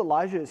 behold,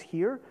 Elijah is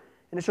here.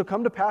 And it shall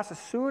come to pass as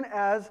soon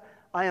as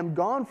I am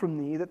gone from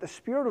thee, that the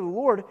Spirit of the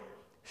Lord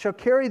shall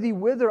carry thee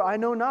whither I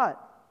know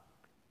not.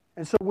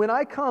 And so when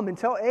I come and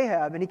tell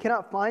Ahab, and he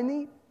cannot find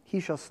thee, he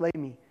shall slay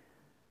me.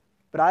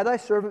 But I thy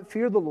servant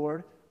fear the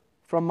Lord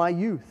from my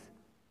youth.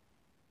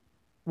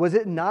 Was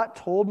it not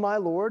told my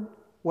Lord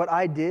what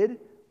I did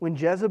when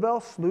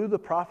Jezebel slew the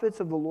prophets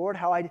of the Lord,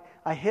 how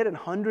I hid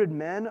 100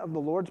 men of the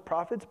Lord's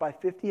prophets by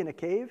 50 in a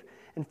cave,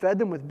 and fed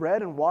them with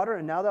bread and water?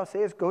 And now thou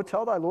sayest, go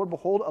tell thy Lord,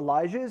 behold,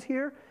 Elijah is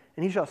here,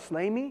 and he shall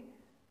slay me.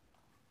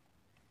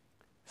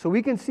 So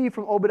we can see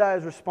from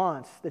Obadiah's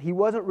response that he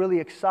wasn't really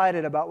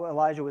excited about what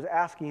Elijah was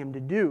asking him to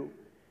do.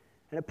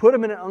 And it put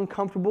him in an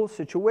uncomfortable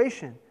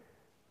situation.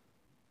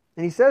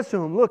 And he says to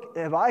him, look,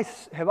 have I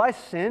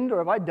sinned or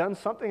have I done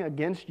something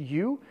against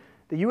you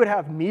that you would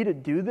have me to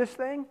do this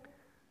thing?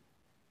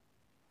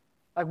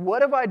 Like,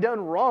 what have I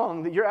done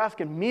wrong that you're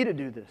asking me to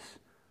do this?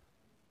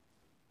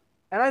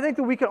 And I think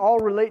that we can all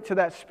relate to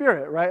that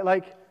spirit, right?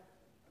 Like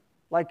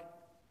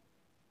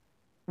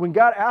when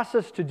God asks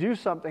us to do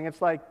something,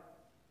 it's like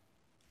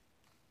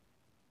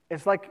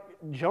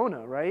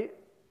Jonah, right?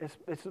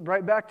 It's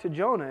right back to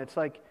Jonah. It's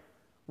like,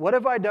 what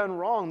have I done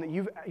wrong that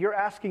you're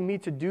asking me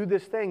to do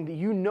this thing that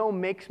you know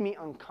makes me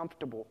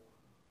uncomfortable?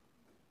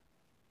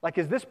 Like,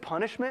 is this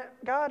punishment,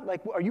 God?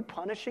 Like, are you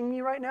punishing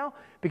me right now?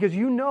 Because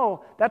you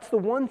know that's the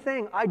one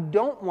thing I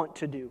don't want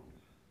to do.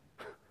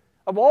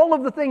 Of all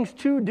of the things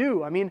to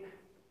do, I mean,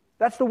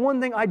 that's the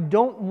one thing I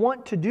don't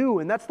want to do,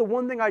 and that's the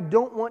one thing I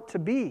don't want to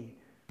be.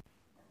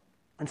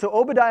 And so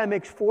Obadiah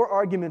makes 4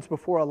 arguments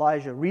before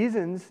Elijah,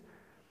 reasons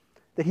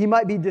that he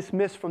might be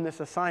dismissed from this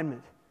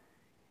assignment.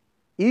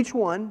 Each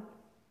one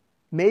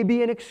may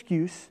be an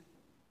excuse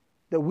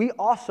that we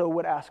also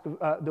would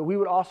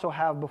also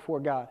have before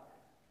God.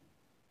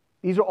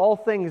 These are all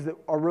things that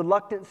are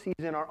reluctancies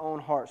in our own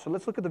heart. So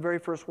let's look at the very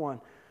first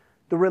one.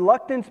 The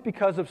reluctance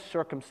because of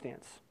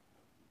circumstance.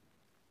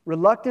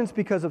 Reluctance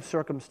because of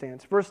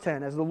circumstance. Verse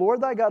 10, as the Lord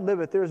thy God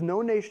liveth, there is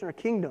no nation or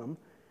kingdom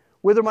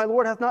whither my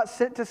Lord hath not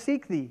sent to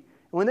seek thee.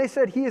 And when they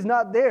said, he is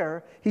not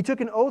there, he took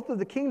an oath of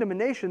the kingdom and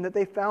nation that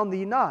they found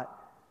thee not.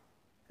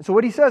 And so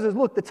what he says is,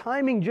 look, the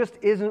timing just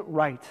isn't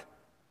right.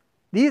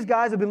 These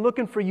guys have been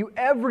looking for you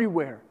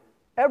everywhere.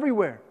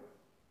 Everywhere.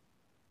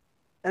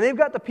 And they've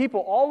got the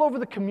people all over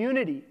the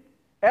community,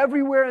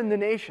 everywhere in the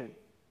nation,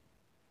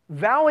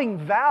 vowing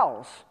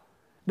vows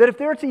that if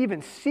they're to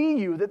even see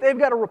you, that they've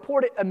got to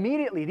report it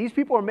immediately. These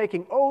people are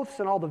making oaths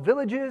in all the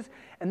villages,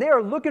 and they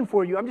are looking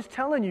for you. I'm just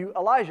telling you,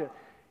 Elijah,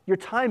 your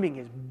timing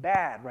is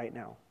bad right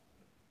now.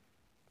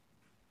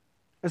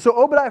 And so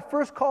Obadiah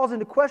first calls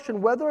into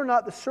question whether or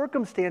not the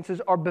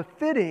circumstances are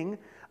befitting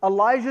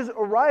Elijah's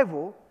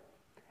arrival,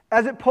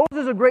 as it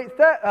poses a great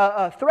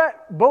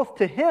threat both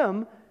to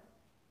him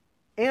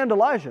and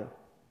Elijah.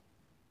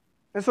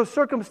 And so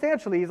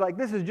circumstantially, he's like,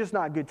 this is just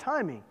not good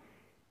timing.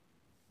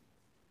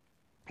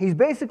 He's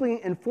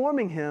basically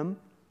informing him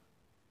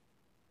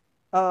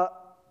of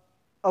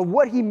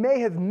what he may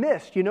have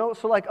missed, you know?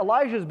 So like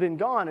Elijah's been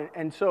gone,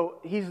 and so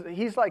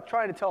he's like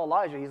trying to tell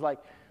Elijah, he's like,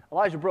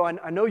 Elijah, bro,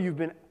 I know you've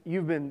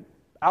been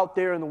out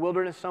there in the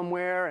wilderness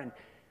somewhere, and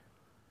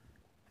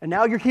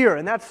now you're here,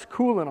 and that's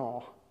cool and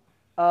all.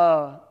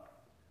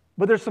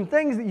 But there's some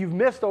things that you've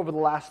missed over the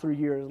last 3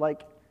 years.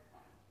 Like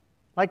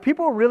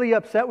people are really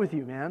upset with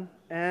you, man.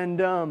 And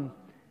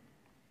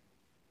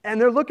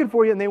they're looking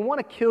for you, and they want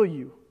to kill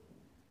you.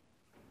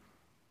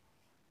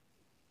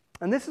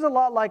 And this is a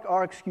lot like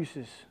our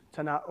excuses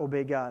to not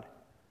obey God.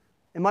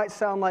 It might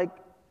sound like,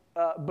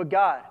 but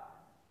God,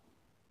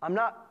 I'm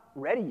not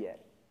ready yet.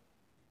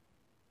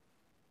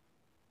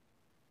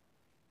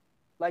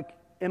 Like,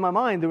 in my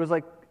mind, there was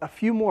like a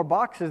few more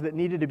boxes that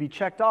needed to be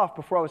checked off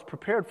before I was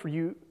prepared for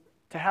you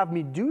to have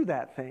me do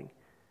that thing.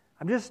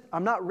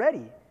 I'm not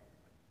ready.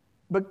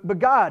 But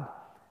God,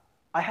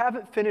 I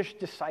haven't finished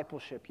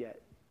discipleship yet.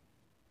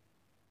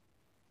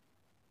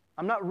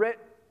 I'm not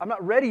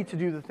ready to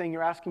do the thing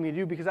you're asking me to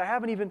do because I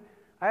haven't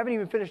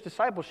even finished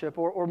discipleship,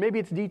 or maybe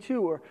it's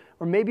D2, or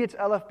maybe it's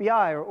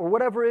LFBI, or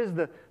whatever is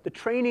the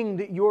training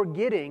that you're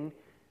getting.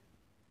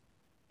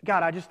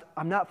 God,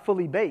 I'm not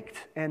fully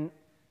baked, and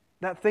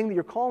that thing that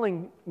you're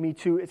calling me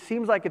to, it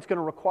seems like it's going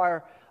to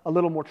require a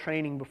little more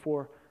training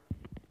before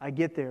I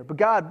get there. But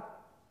God,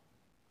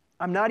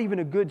 I'm not even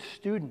a good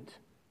student,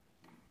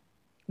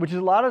 which is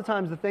a lot of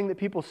times the thing that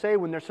people say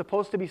when they're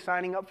supposed to be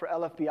signing up for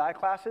LFBI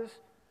classes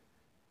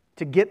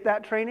to get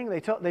that training. They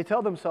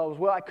tell themselves,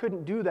 well, I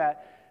couldn't do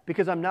that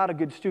because I'm not a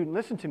good student.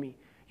 Listen to me.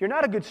 You're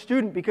not a good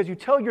student because you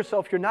tell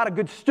yourself you're not a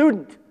good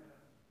student.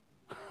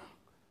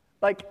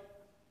 Like,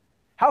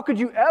 how could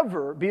you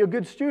ever be a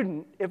good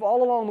student if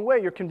all along the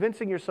way you're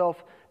convincing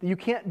yourself that you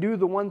can't do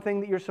the one thing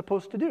that you're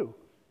supposed to do?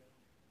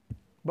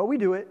 But we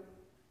do it.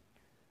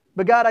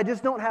 But God, I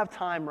just don't have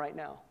time right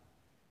now.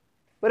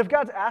 But if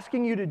God's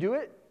asking you to do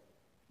it,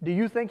 do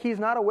you think He's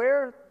not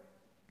aware,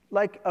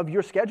 like, of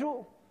your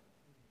schedule?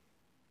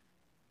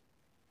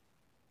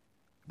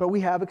 But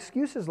we have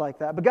excuses like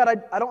that. But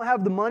God, I don't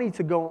have the money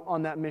to go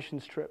on that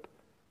missions trip.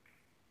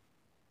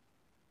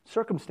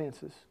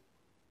 Circumstances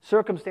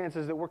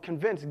that we're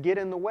convinced get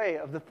in the way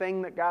of the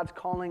thing that God's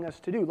calling us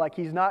to do. Like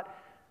He's not,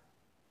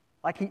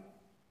 like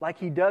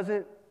He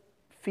doesn't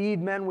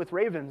feed men with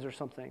ravens or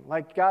something.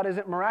 Like God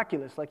isn't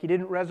miraculous. Like He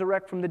didn't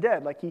resurrect from the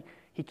dead. Like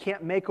He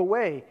can't make a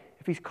way.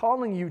 If He's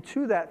calling you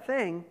to that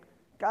thing,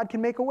 God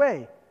can make a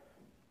way.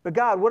 But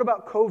God, what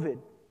about COVID?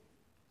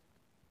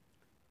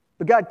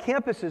 But God,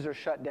 campuses are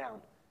shut down.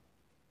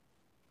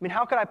 I mean,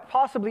 how could I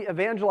possibly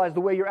evangelize the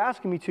way you're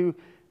asking me to?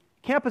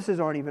 Campuses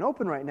aren't even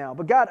open right now.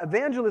 But God,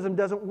 evangelism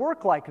doesn't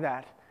work like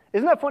that.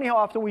 Isn't that funny how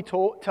often we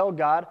tell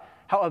God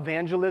how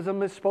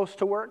evangelism is supposed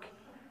to work?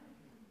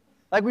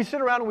 Like we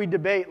sit around and we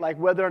debate like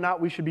whether or not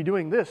we should be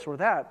doing this or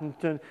that.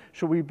 And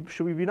should we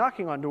be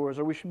knocking on doors,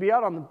 or we should be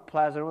out on the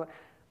plaza?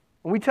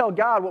 And we tell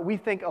God what we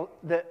think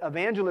that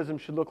evangelism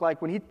should look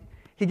like when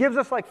He gives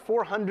us like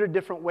 400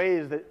 different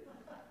ways that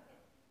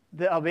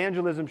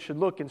evangelism should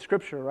look in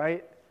Scripture,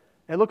 right?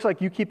 It looks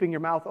like you keeping your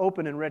mouth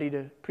open and ready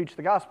to preach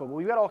the gospel. Well,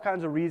 we've got all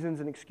kinds of reasons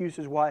and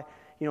excuses why,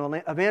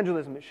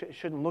 evangelism, it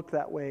shouldn't look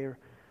that way.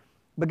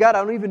 But God,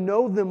 I don't even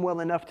know them well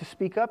enough to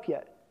speak up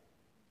yet.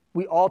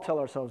 We all tell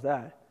ourselves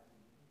that.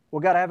 Well,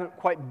 God, I haven't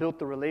quite built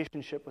the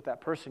relationship with that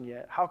person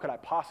yet. How could I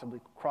possibly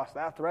cross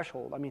that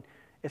threshold? I mean,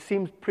 it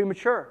seems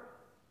premature.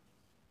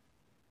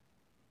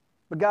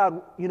 But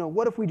God,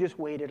 what if we just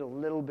waited a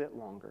little bit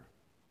longer?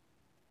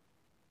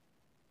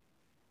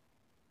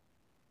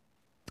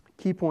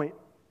 Key point.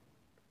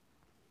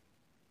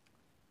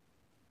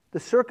 The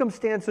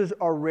circumstances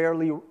are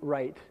rarely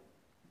right.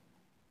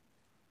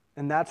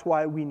 And that's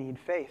why we need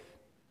faith.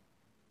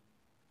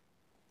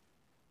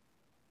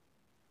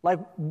 Like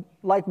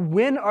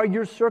when are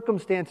your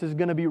circumstances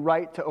going to be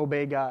right to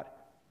obey God?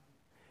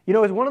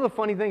 It's one of the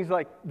funny things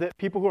that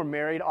people who are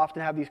married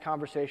often have these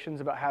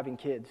conversations about having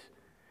kids.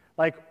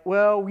 Like,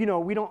 well, we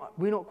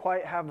don't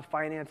quite have the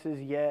finances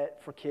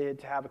yet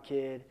to have a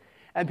kid.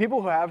 And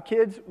people who have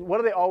kids, what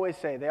do they always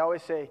say? They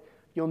always say,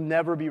 you'll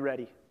never be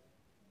ready.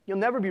 You'll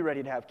never be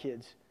ready to have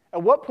kids.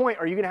 At what point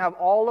are you going to have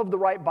all of the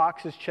right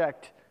boxes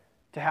checked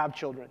to have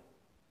children?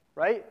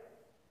 Right?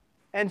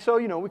 And so,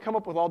 we come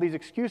up with all these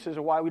excuses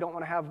of why we don't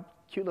want to have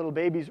cute little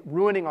babies.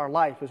 Ruining our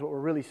life is what we're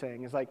really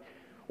saying. It's like,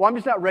 well, I'm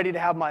just not ready to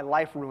have my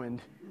life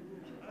ruined.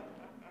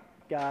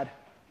 God.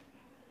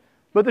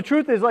 But the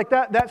truth is,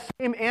 that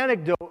same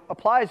anecdote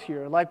applies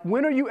here. Like,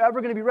 when are you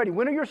ever going to be ready?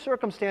 When are your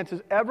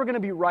circumstances ever going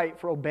to be right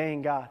for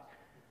obeying God?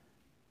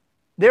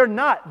 They're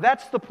not.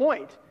 That's the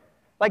point.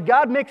 Like,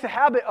 God makes a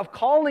habit of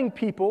calling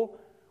people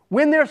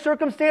when their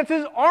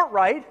circumstances aren't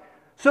right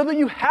so that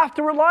you have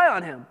to rely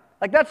on Him.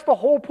 Like, that's the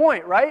whole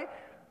point, right?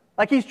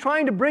 Like he's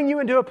trying to bring you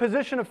into a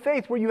position of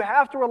faith where you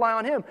have to rely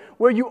on him,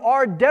 where you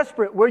are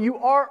desperate, where you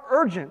are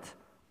urgent,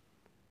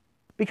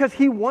 because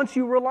he wants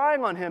you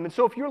relying on him. And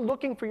so if you're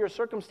looking for your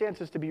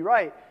circumstances to be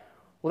right,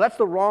 well, that's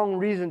the wrong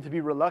reason to be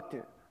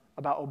reluctant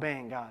about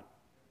obeying God.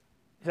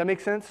 Does that make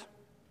sense?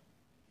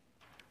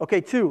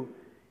 Okay, 2,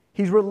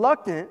 he's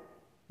reluctant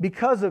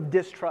because of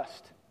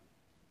distrust.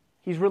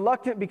 He's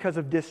reluctant because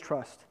of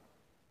distrust.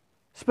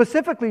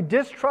 Specifically,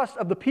 distrust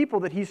of the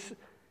people that he's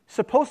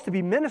supposed to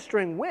be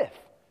ministering with.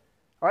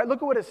 All right,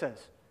 look at what it says.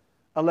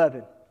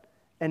 11.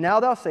 And now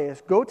thou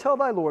sayest, Go tell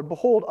thy Lord,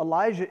 behold,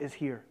 Elijah is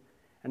here.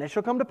 And it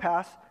shall come to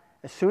pass,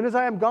 as soon as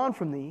I am gone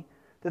from thee,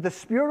 that the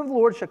Spirit of the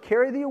Lord shall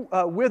carry thee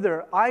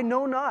whither I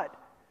know not.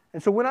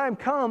 And so when I am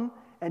come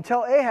and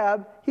tell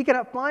Ahab, he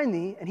cannot find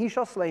thee, and he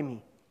shall slay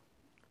me.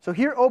 So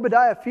here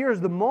Obadiah fears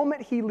the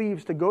moment he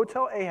leaves to go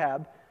tell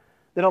Ahab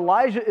that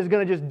Elijah is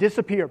going to just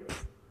disappear.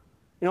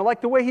 You know,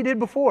 like the way he did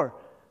before.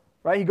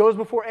 Right? He goes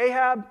before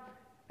Ahab,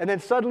 and then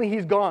suddenly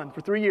he's gone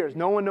for 3 years.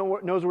 No one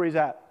knows where he's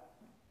at.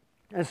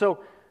 And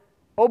so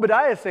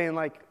Obadiah is saying,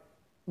 like,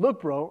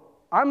 look, bro,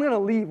 I'm going to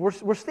leave.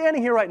 We're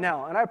standing here right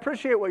now, and I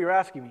appreciate what you're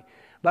asking me.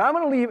 But I'm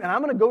going to leave, and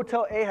I'm going to go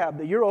tell Ahab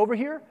that you're over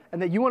here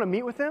and that you want to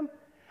meet with him.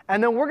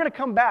 And then we're going to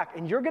come back,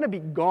 and you're going to be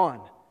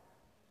gone.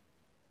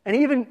 And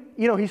even,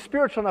 you know, he's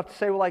spiritual enough to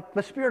say, well, like,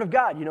 the Spirit of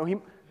God, you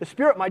know, the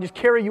Spirit might just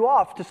carry you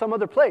off to some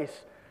other place.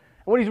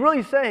 And what he's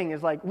really saying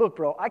is like, look,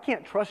 bro, I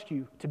can't trust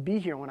you to be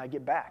here when I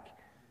get back.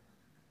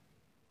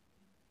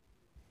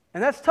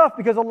 And that's tough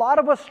because a lot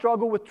of us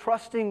struggle with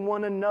trusting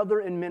one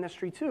another in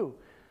ministry too.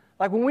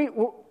 Like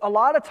a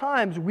lot of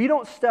times we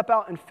don't step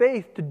out in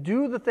faith to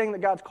do the thing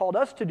that God's called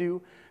us to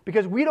do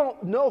because we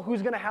don't know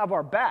who's going to have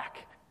our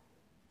back.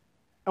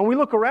 And we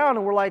look around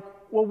and we're like,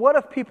 well, what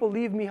if people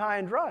leave me high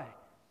and dry?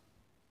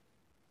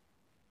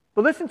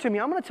 But listen to me,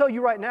 I'm going to tell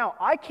you right now,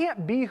 I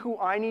can't be who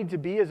I need to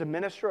be as a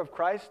minister of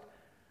Christ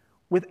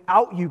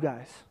without you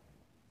guys.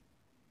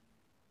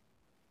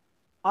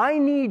 I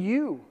need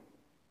you.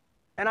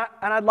 And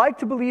I'd like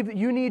to believe that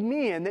you need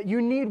me and that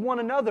you need one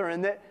another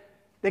and that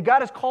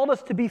God has called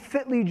us to be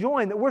fitly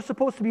joined, that we're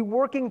supposed to be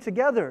working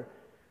together.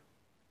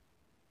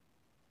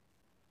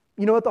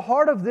 You know, at the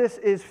heart of this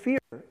is fear.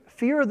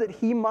 Fear that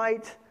he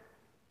might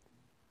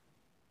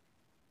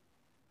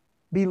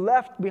be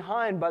left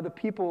behind by the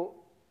people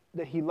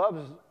that he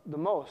loves the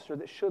most or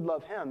that should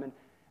love him. And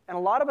a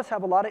lot of us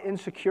have a lot of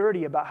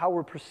insecurity about how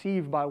we're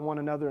perceived by one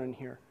another in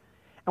here.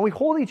 And we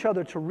hold each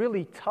other to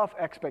really tough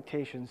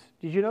expectations.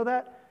 Did you know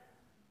that?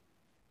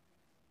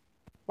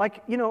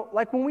 Like, you know,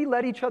 like when we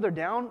let each other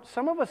down,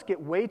 some of us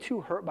get way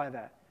too hurt by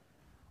that.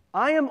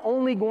 I am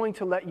only going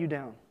to let you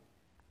down.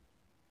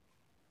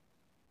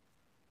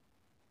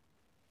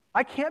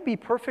 I can't be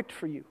perfect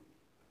for you.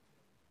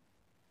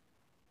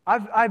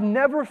 I've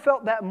never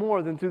felt that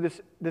more than through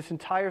this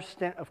entire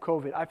stint of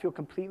COVID. I feel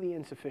completely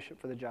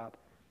insufficient for the job.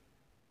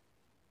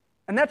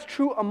 And that's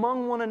true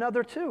among one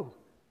another too.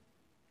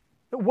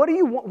 What are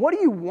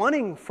you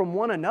wanting from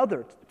one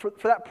another? For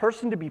that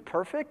person to be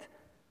perfect?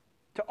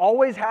 To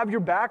always have your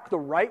back the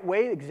right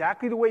way,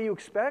 exactly the way you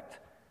expect?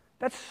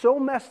 That's so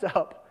messed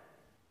up.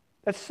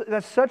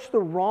 That's such the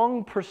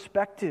wrong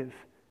perspective.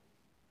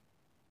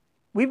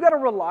 We've got to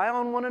rely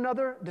on one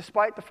another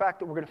despite the fact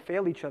that we're going to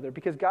fail each other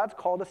because God's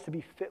called us to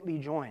be fitly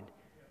joined.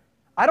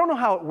 I don't know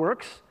how it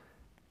works,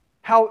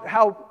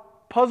 how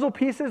puzzle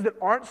pieces that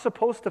aren't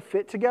supposed to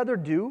fit together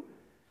do,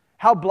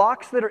 how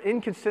blocks that are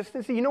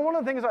inconsistency. You know, one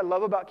of the things I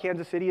love about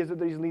Kansas City is that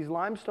there's these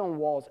limestone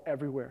walls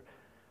everywhere.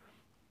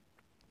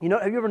 You know,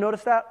 have you ever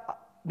noticed that?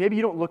 Maybe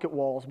you don't look at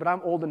walls, but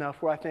I'm old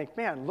enough where I think,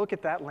 man, look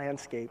at that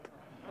landscape.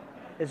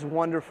 It's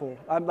wonderful.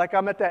 I'm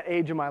at that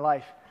age in my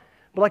life.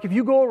 But like if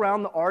you go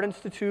around the Art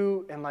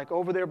Institute and like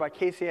over there by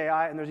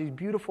KCAI and there's these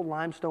beautiful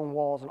limestone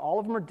walls and all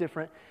of them are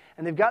different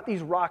and they've got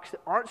these rocks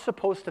that aren't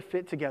supposed to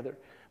fit together.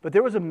 But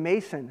there was a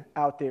mason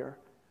out there,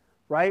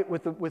 right,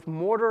 with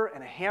mortar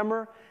and a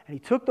hammer, and he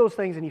took those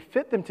things and he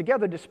fit them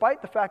together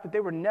despite the fact that they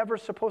were never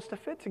supposed to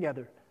fit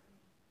together.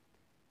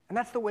 And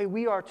that's the way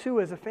we are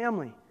too as a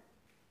family.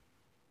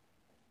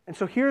 And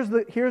so here's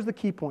the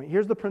key point.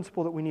 Here's the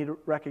principle that we need to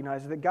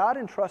recognize, is that God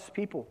entrusts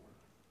people.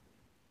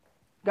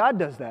 God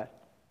does that.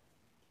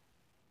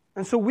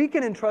 And so we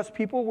can entrust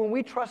people when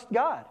we trust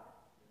God.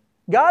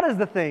 God is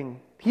the thing.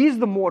 He's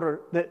the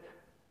mortar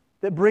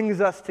that brings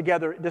us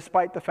together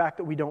despite the fact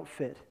that we don't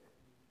fit.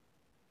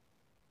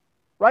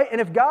 Right?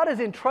 And if God has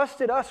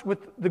entrusted us with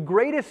the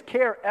greatest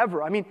care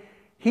ever, I mean,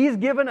 He's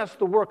given us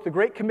the work, the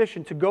Great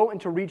Commission, to go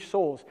and to reach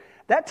souls.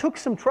 That took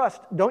some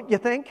trust, don't you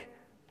think?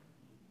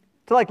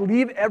 To like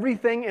leave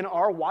everything in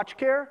our watch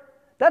care?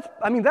 That's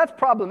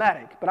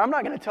problematic, but I'm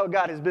not going to tell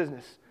God His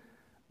business.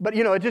 But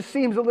you know, it just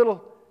seems a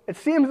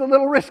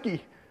little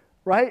risky,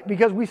 right?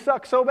 Because we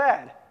suck so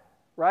bad,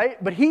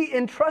 right? But He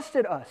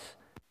entrusted us.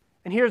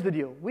 And here's the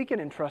deal. We can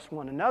entrust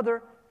one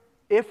another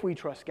if we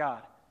trust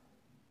God.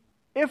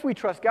 If we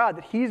trust God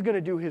that He's going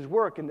to do His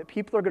work and that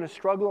people are going to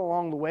struggle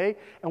along the way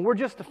and we're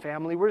just a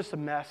family, we're just a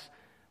mess,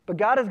 but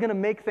God is going to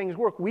make things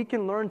work, we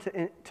can learn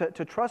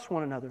to trust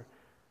one another.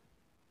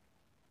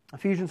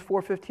 Ephesians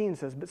 4:15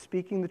 says, "But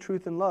speaking the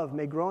truth in love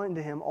may grow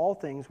into him all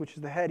things, which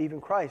is the head, even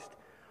Christ,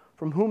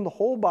 from whom the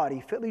whole body,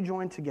 fitly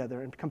joined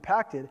together and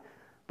compacted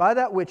by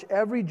that which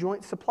every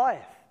joint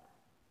supplieth,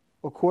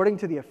 according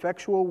to the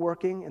effectual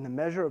working in the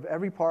measure of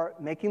every part,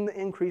 making the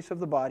increase of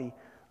the body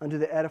unto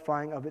the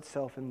edifying of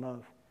itself in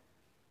love."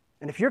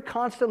 And if you're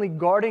constantly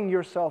guarding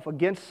yourself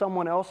against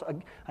someone else,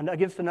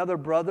 against another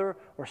brother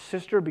or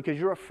sister because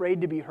you're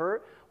afraid to be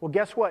hurt, well,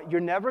 guess what?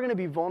 You're never going to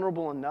be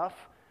vulnerable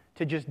enough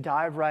to just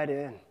dive right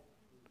in.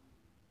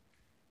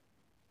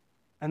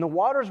 And the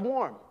water's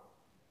warm.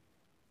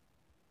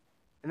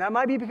 And that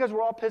might be because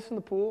we're all pissed in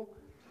the pool.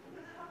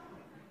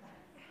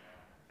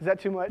 Is that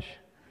too much?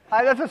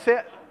 I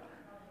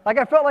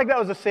felt like that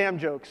was a Sam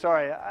joke.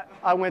 Sorry,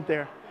 I went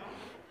there.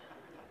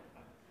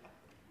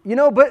 But you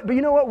know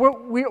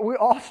what? We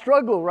all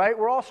struggle, right?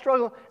 We're all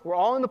struggling. We're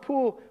all in the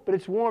pool, but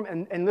it's warm.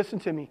 And listen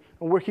to me.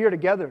 And we're here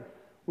together.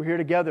 We're here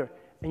together.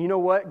 And you know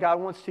what? God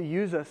wants to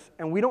use us,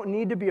 and we don't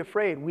need to be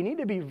afraid. We need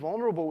to be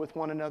vulnerable with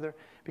one another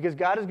because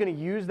God is going to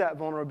use that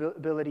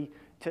vulnerability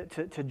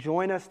to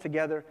join us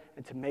together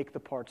and to make the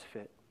parts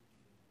fit.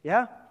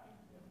 Yeah?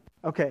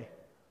 Okay.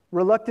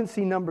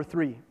 Reluctancy number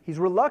 3. He's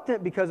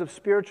reluctant because of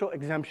spiritual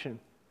exemption.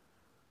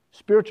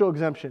 Spiritual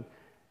exemption.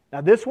 Now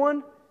this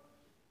one,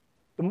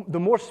 the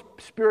more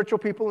spiritual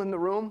people in the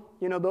room,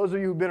 those of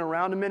you who've been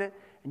around a minute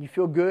and you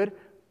feel good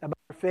about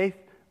your faith,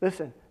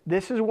 listen.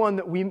 This is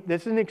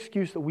an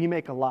excuse that we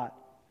make a lot.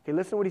 Okay,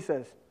 listen to what he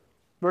says.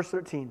 Verse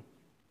 13.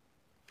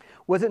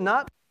 "Was it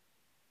not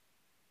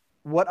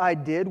what I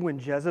did when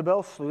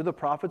Jezebel slew the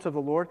prophets of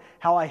the Lord,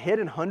 how I hid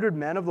 100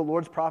 men of the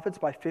Lord's prophets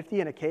by 50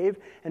 in a cave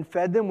and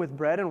fed them with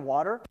bread and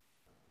water?"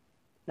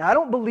 Now, I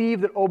don't believe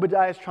that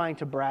Obadiah is trying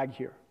to brag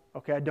here.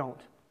 Okay, I don't.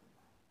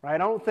 Right? I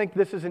don't think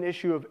this is an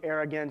issue of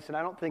arrogance, and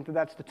I don't think that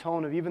that's the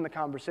tone of even the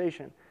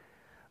conversation.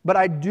 But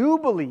I do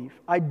believe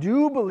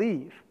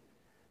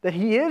that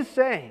he is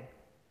saying,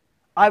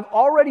 I've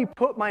already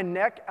put my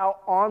neck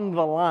out on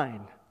the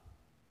line,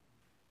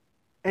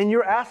 and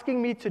you're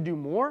asking me to do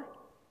more?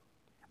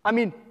 I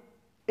mean,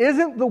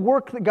 isn't the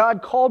work that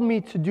God called me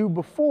to do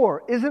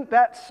before, isn't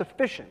that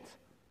sufficient?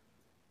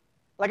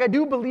 I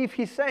do believe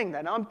he's saying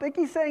that. Now, I think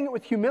he's saying it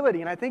with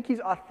humility, and I think he's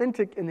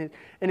authentic in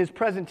his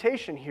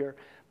presentation here.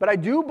 But I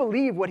do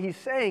believe what he's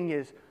saying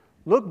is,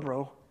 look,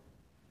 bro,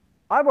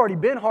 I've already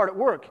been hard at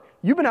work.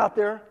 You've been out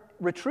there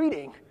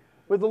retreating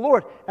with the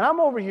Lord, and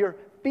I'm over here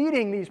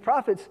feeding these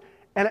prophets,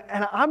 and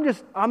I'm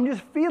just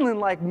feeling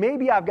like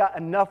maybe I've got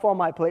enough on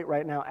my plate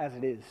right now as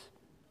it is.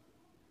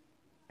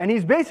 And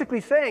he's basically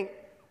saying,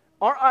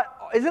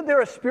 isn't there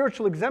a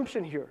spiritual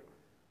exemption here?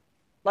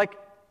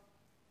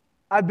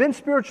 I've been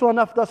spiritual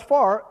enough thus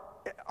far.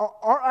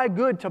 Aren't I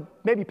good to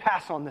maybe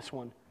pass on this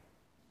one?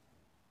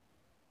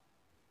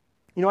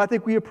 I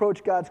think we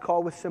approach God's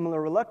call with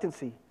similar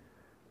reluctancy.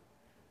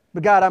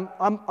 But God,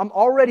 I'm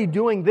already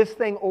doing this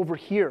thing over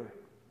here.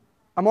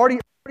 I'm already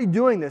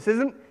doing this.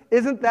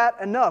 Isn't that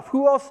enough?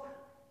 Who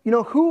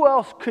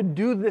else could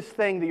do this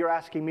thing that you're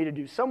asking me to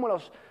do? Someone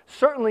else,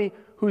 certainly,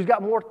 who's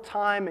got more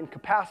time and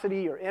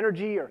capacity or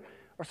energy, or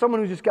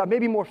someone who's just got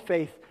maybe more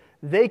faith.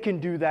 They can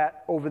do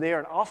that over there,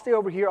 and I'll stay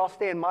over here. I'll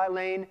stay in my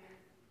lane,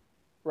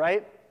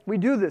 right? We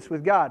do this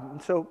with God.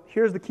 And so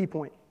here's the key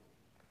point.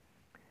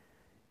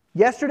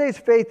 Yesterday's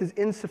faith is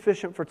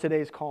insufficient for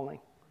today's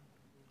calling.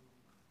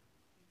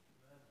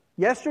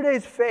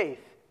 Yesterday's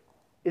faith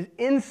is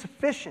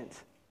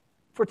insufficient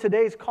for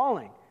today's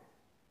calling.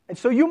 And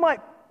so you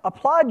might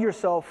applaud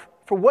yourself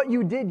for what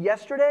you did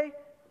yesterday,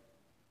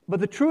 but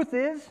the truth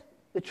is,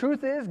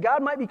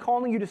 God might be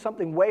calling you to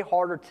something way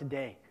harder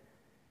today.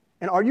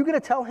 And are you going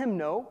to tell him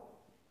no?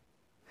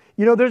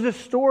 There's a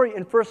story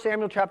in 1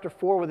 Samuel chapter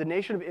 4 where the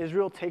nation of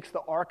Israel takes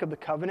the Ark of the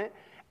Covenant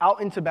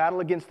out into battle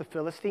against the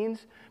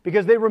Philistines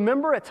because they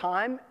remember a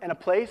time and a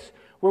place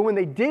where when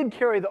they did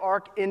carry the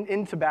Ark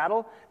into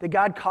battle, that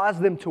God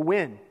caused them to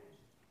win.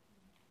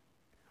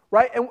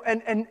 Right?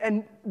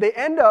 And they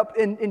end up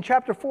in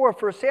chapter 4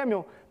 of 1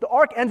 Samuel, the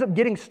Ark ends up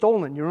getting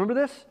stolen. You remember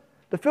this?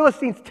 The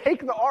Philistines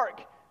take the Ark.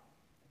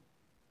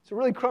 It's a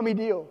really crummy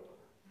deal,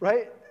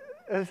 right?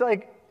 And it's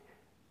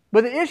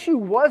but the issue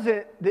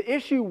wasn't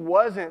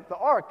the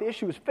Ark. The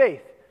issue was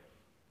faith.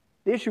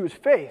 The issue was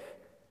faith.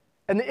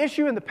 And the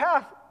issue in the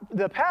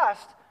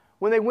past,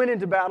 when they went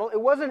into battle,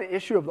 it wasn't an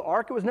issue of the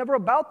Ark. It was never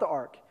about the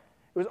Ark.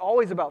 It was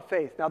always about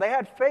faith. Now, they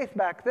had faith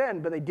back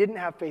then, but they didn't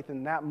have faith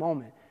in that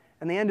moment.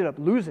 And they ended up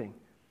losing.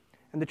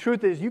 And the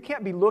truth is, you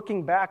can't be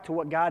looking back to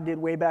what God did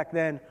way back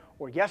then,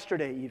 or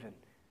yesterday even,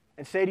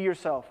 and say to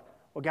yourself,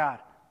 well, God,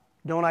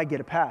 don't I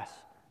get a pass?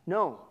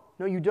 No,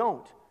 you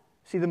don't.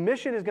 See, the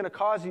mission is going to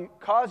cause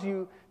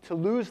you to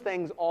lose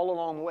things all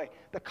along the way.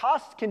 The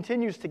cost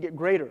continues to get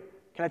greater.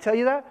 Can I tell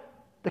you that?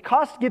 The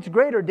cost gets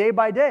greater day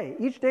by day.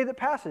 Each day that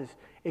passes,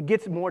 it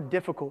gets more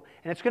difficult.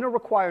 And it's going to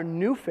require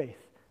new faith.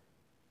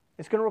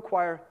 It's going to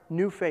require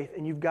new faith,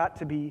 and you've got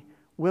to be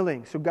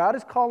willing. So God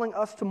is calling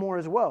us to more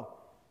as well.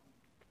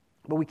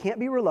 But we can't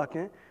be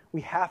reluctant.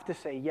 We have to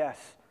say yes.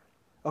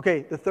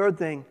 Okay, the fourth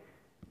thing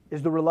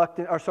is the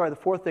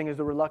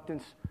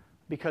reluctance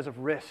because of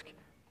risk.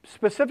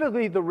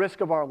 specifically the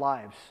risk of our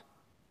lives.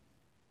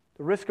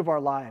 The risk of our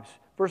lives.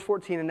 Verse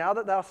 14, and now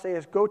that thou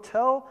sayest, go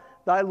tell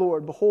thy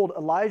Lord, behold,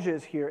 Elijah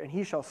is here, and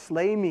he shall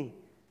slay me.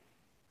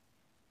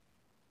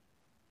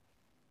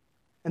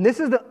 And this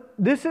is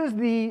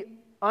the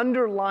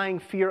underlying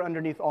fear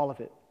underneath all of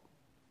it,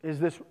 is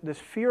this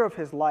fear of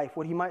his life,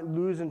 what he might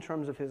lose in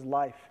terms of his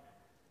life.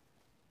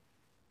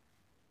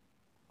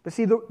 But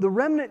see, the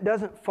remnant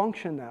doesn't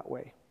function that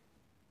way.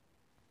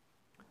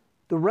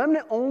 The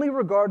remnant only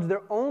regards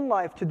their own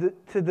life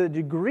to the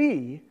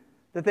degree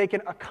that they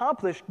can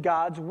accomplish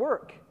God's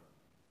work.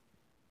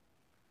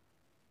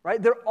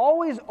 Right? They're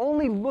always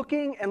only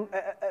looking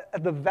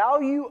at the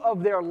value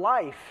of their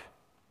life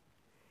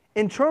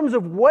in terms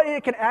of what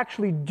it can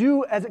actually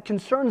do as it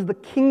concerns the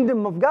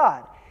kingdom of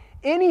God.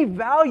 Any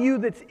value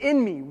that's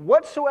in me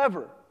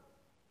whatsoever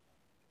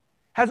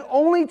has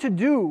only to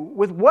do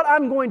with what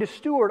I'm going to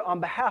steward on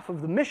behalf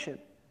of the mission.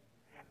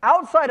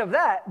 Outside of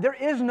that, there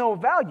is no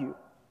value.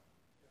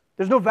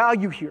 There's no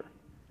value here,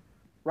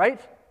 right?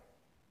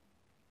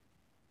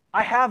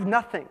 I have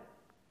nothing.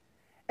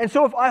 And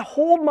so if I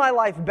hold my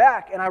life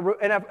back and I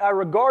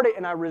regard it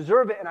and I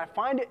reserve it and I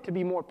find it to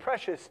be more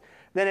precious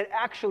than it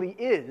actually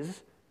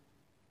is,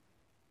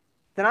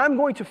 then I'm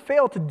going to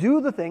fail to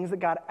do the things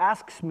that God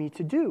asks me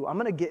to do. I'm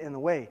going to get in the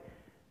way.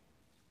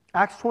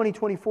 Acts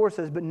 20:24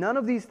 says, but none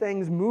of these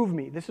things move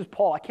me. This is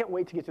Paul. I can't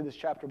wait to get to this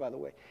chapter, by the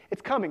way.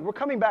 It's coming. We're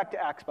coming back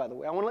to Acts, by the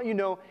way. I want to let you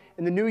know,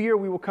 in the new year,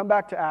 we will come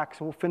back to Acts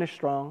and we'll finish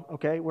strong,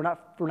 okay? We're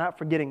not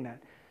forgetting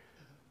that.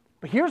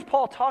 But here's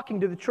Paul talking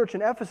to the church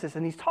in Ephesus,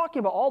 and he's talking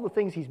about all the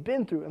things he's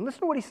been through. And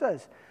listen to what he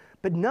says.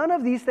 But none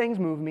of these things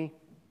move me.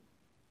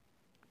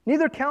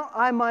 Neither count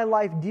I my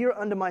life dear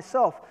unto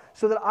myself,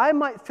 so that I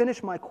might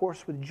finish my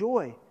course with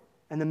joy,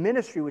 and the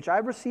ministry which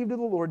I've received of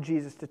the Lord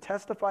Jesus to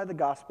testify the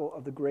gospel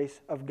of the grace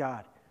of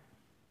God.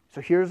 So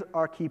here's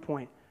our key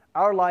point.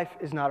 Our life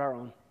is not our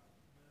own.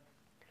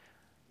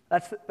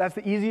 That's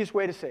the easiest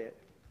way to say it.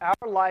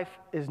 Our life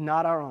is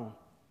not our own.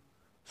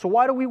 So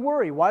why do we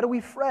worry? Why do we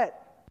fret?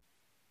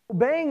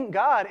 Obeying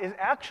God is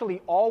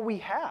actually all we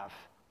have.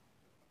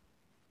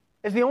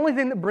 It's the only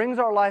thing that brings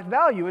our life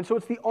value, and so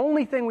it's the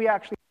only thing we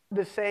actually have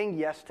is saying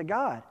yes to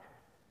God.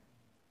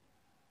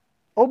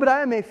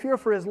 Obadiah may fear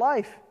for his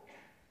life,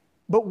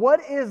 but what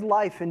is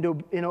life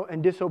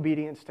in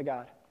disobedience to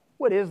God?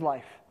 What is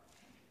life?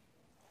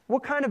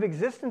 What kind of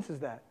existence is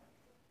that?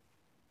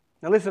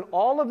 Now listen,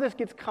 all of this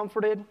gets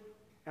comforted,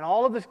 and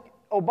all of this,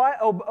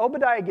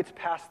 Obadiah gets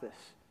past this.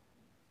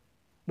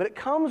 But it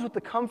comes with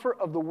the comfort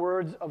of the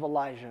words of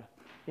Elijah.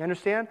 You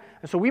understand?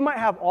 And so we might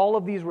have all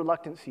of these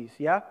reluctancies,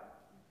 yeah?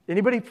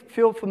 Anybody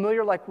feel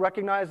familiar,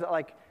 recognize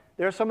that,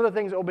 there are some of the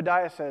things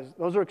Obadiah says,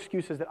 those are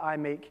excuses that I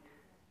make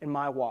in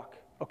my walk,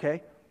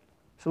 okay?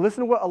 So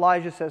listen to what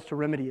Elijah says to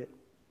remedy it.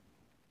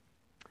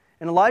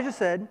 And Elijah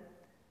said,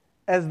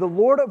 as the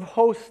Lord of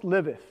hosts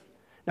liveth.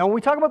 Now when we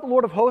talk about the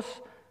Lord of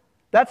hosts,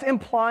 that's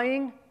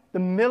implying the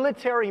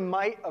military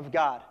might of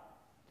God.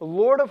 The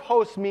Lord of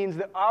hosts means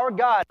that our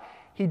God,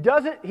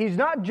 He's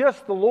not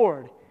just the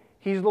Lord.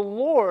 He's the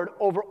Lord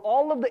over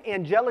all of the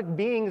angelic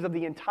beings of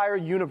the entire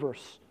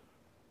universe.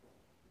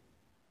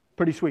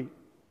 Pretty sweet.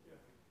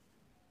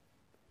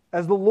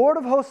 As the Lord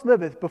of hosts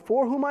liveth,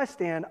 before whom I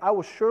stand, I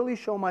will surely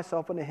show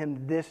myself unto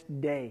him this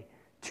day,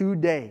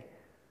 today.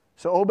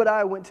 So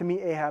Obadiah went to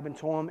meet Ahab and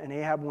told him, and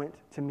Ahab went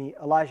to meet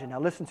Elijah. Now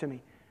listen to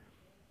me.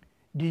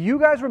 Do you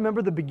guys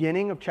remember the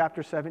beginning of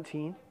chapter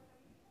 17?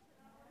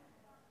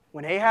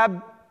 When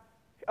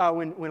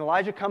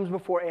Elijah comes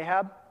before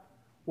Ahab,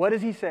 what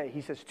does he say?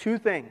 He says two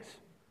things.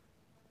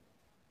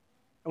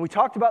 And we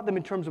talked about them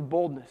in terms of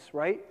boldness,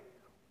 right?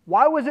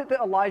 Why was it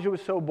that Elijah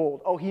was so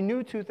bold? Oh, he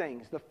knew two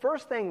things. The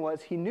first thing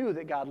was he knew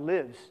that God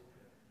lives.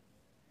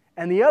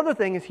 And the other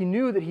thing is he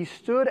knew that he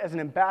stood as an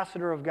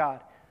ambassador of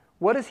God.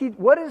 What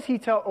does he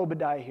tell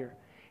Obadiah here?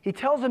 He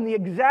tells him the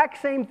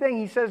exact same thing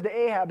he says to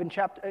Ahab in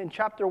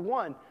chapter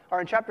 1, or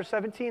in chapter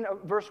 17,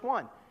 verse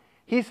 1.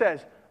 He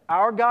says,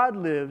 our God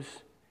lives,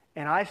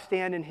 and I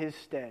stand in his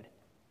stead.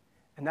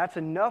 And that's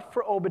enough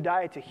for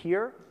Obadiah to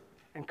hear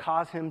and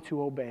cause him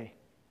to obey.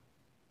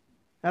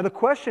 Now the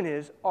question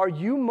is,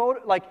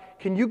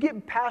 can you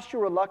get past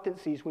your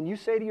reluctancies when you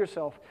say to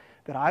yourself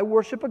that I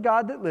worship a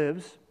God that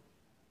lives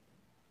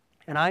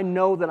and I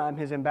know that I'm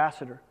his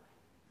ambassador?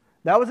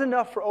 That was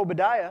enough for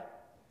Obadiah.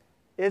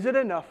 Is it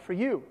enough for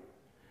you?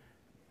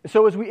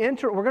 So as we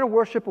enter, we're going to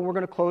worship and we're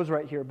going to close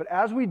right here. But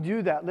as we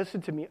do that,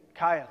 listen to me.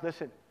 Kaya,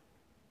 listen.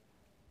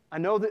 I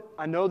know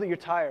that you're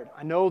tired.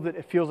 I know that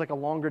it feels like a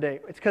longer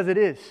day. It's because it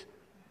is.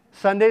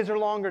 Sundays are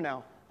longer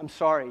now. I'm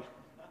sorry.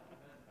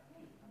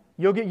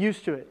 You'll get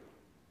used to it.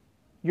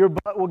 Your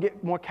butt will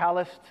get more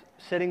calloused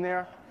sitting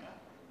there,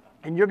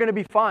 and you're going to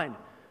be fine.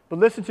 But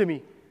listen to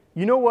me.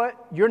 You know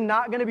what? You're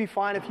not going to be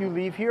fine if you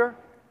leave here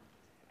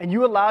and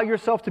you allow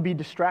yourself to be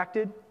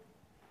distracted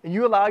and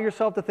you allow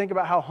yourself to think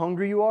about how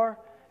hungry you are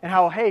and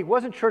how, hey,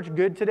 wasn't church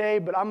good today,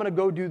 but I'm going to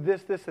go do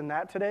this, and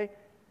that today.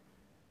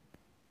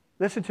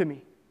 Listen to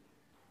me.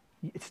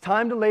 It's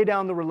time to lay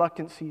down the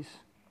reluctancies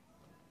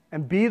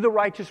and be the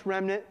righteous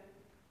remnant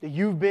that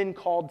you've been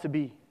called to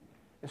be.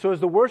 And so as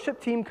the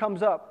worship team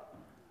comes up,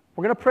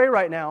 we're going to pray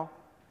right now.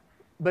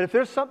 But if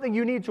there's something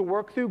you need to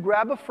work through,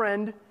 grab a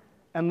friend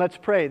and let's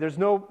pray. There's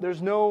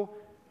no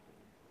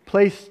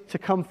place to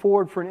come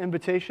forward for an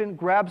invitation.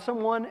 Grab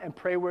someone and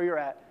pray where you're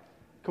at.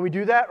 Can we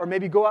do that? Or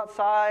maybe go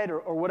outside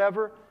or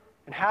whatever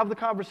and have the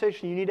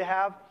conversation you need to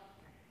have.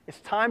 It's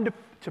time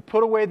to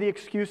put away the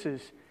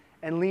excuses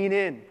and lean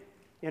in.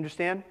 You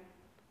understand?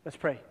 Let's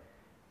pray.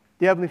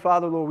 Dear Heavenly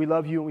Father, Lord, we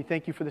love you and we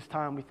thank you for this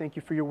time. We thank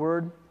you for your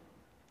word.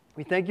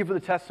 We thank you for the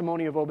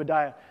testimony of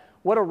Obadiah.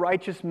 What a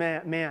righteous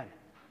man.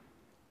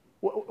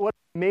 What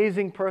an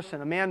amazing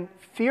person. A man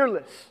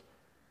fearless.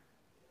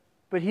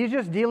 But he's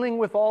just dealing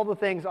with all the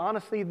things.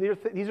 Honestly,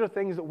 these are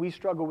things that we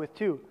struggle with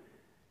too.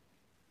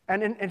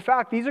 And in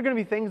fact, these are going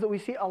to be things that we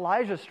see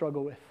Elijah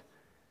struggle with.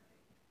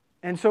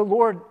 And so,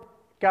 Lord,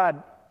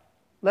 God,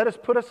 let us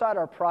put aside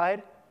our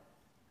pride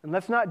and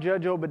let's not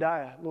judge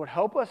Obadiah. Lord,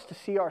 help us to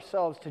see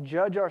ourselves, to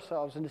judge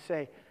ourselves and to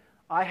say,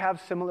 I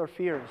have similar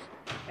fears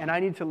and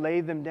I need to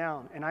lay them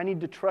down and I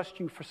need to trust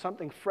you for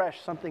something fresh,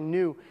 something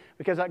new.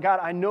 Because, God,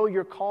 I know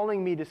you're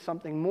calling me to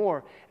something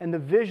more and the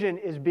vision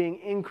is being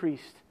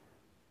increased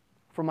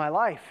for my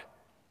life.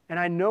 And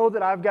I know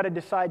that I've got to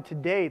decide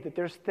today that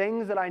there's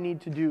things that I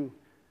need to do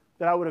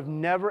that I would have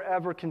never,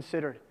 ever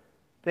considered.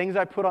 Things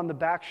I put on the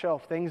back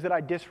shelf, things that I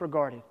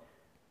disregarded.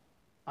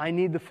 I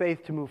need the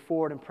faith to move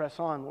forward and press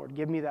on, Lord.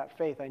 Give me that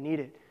faith. I need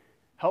it.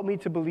 Help me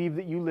to believe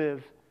that you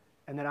live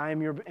and that I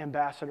am your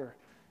ambassador.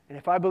 And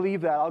if I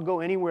believe that, I'll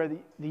go anywhere that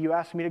you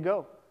ask me to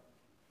go.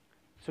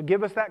 So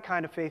give us that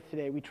kind of faith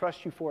today. We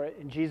trust you for it.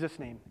 In Jesus'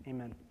 name,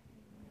 amen.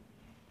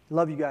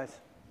 Love you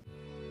guys.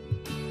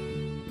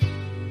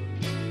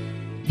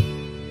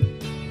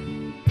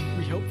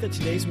 We hope that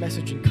today's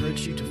message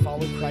encouraged you to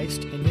follow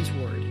Christ in His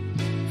Word.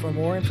 For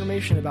more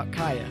information about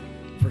Kaya,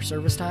 for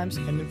service times,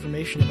 and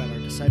information about our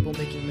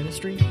disciple-making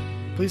ministry,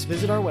 please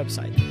visit our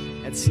website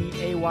at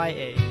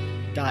caya.live.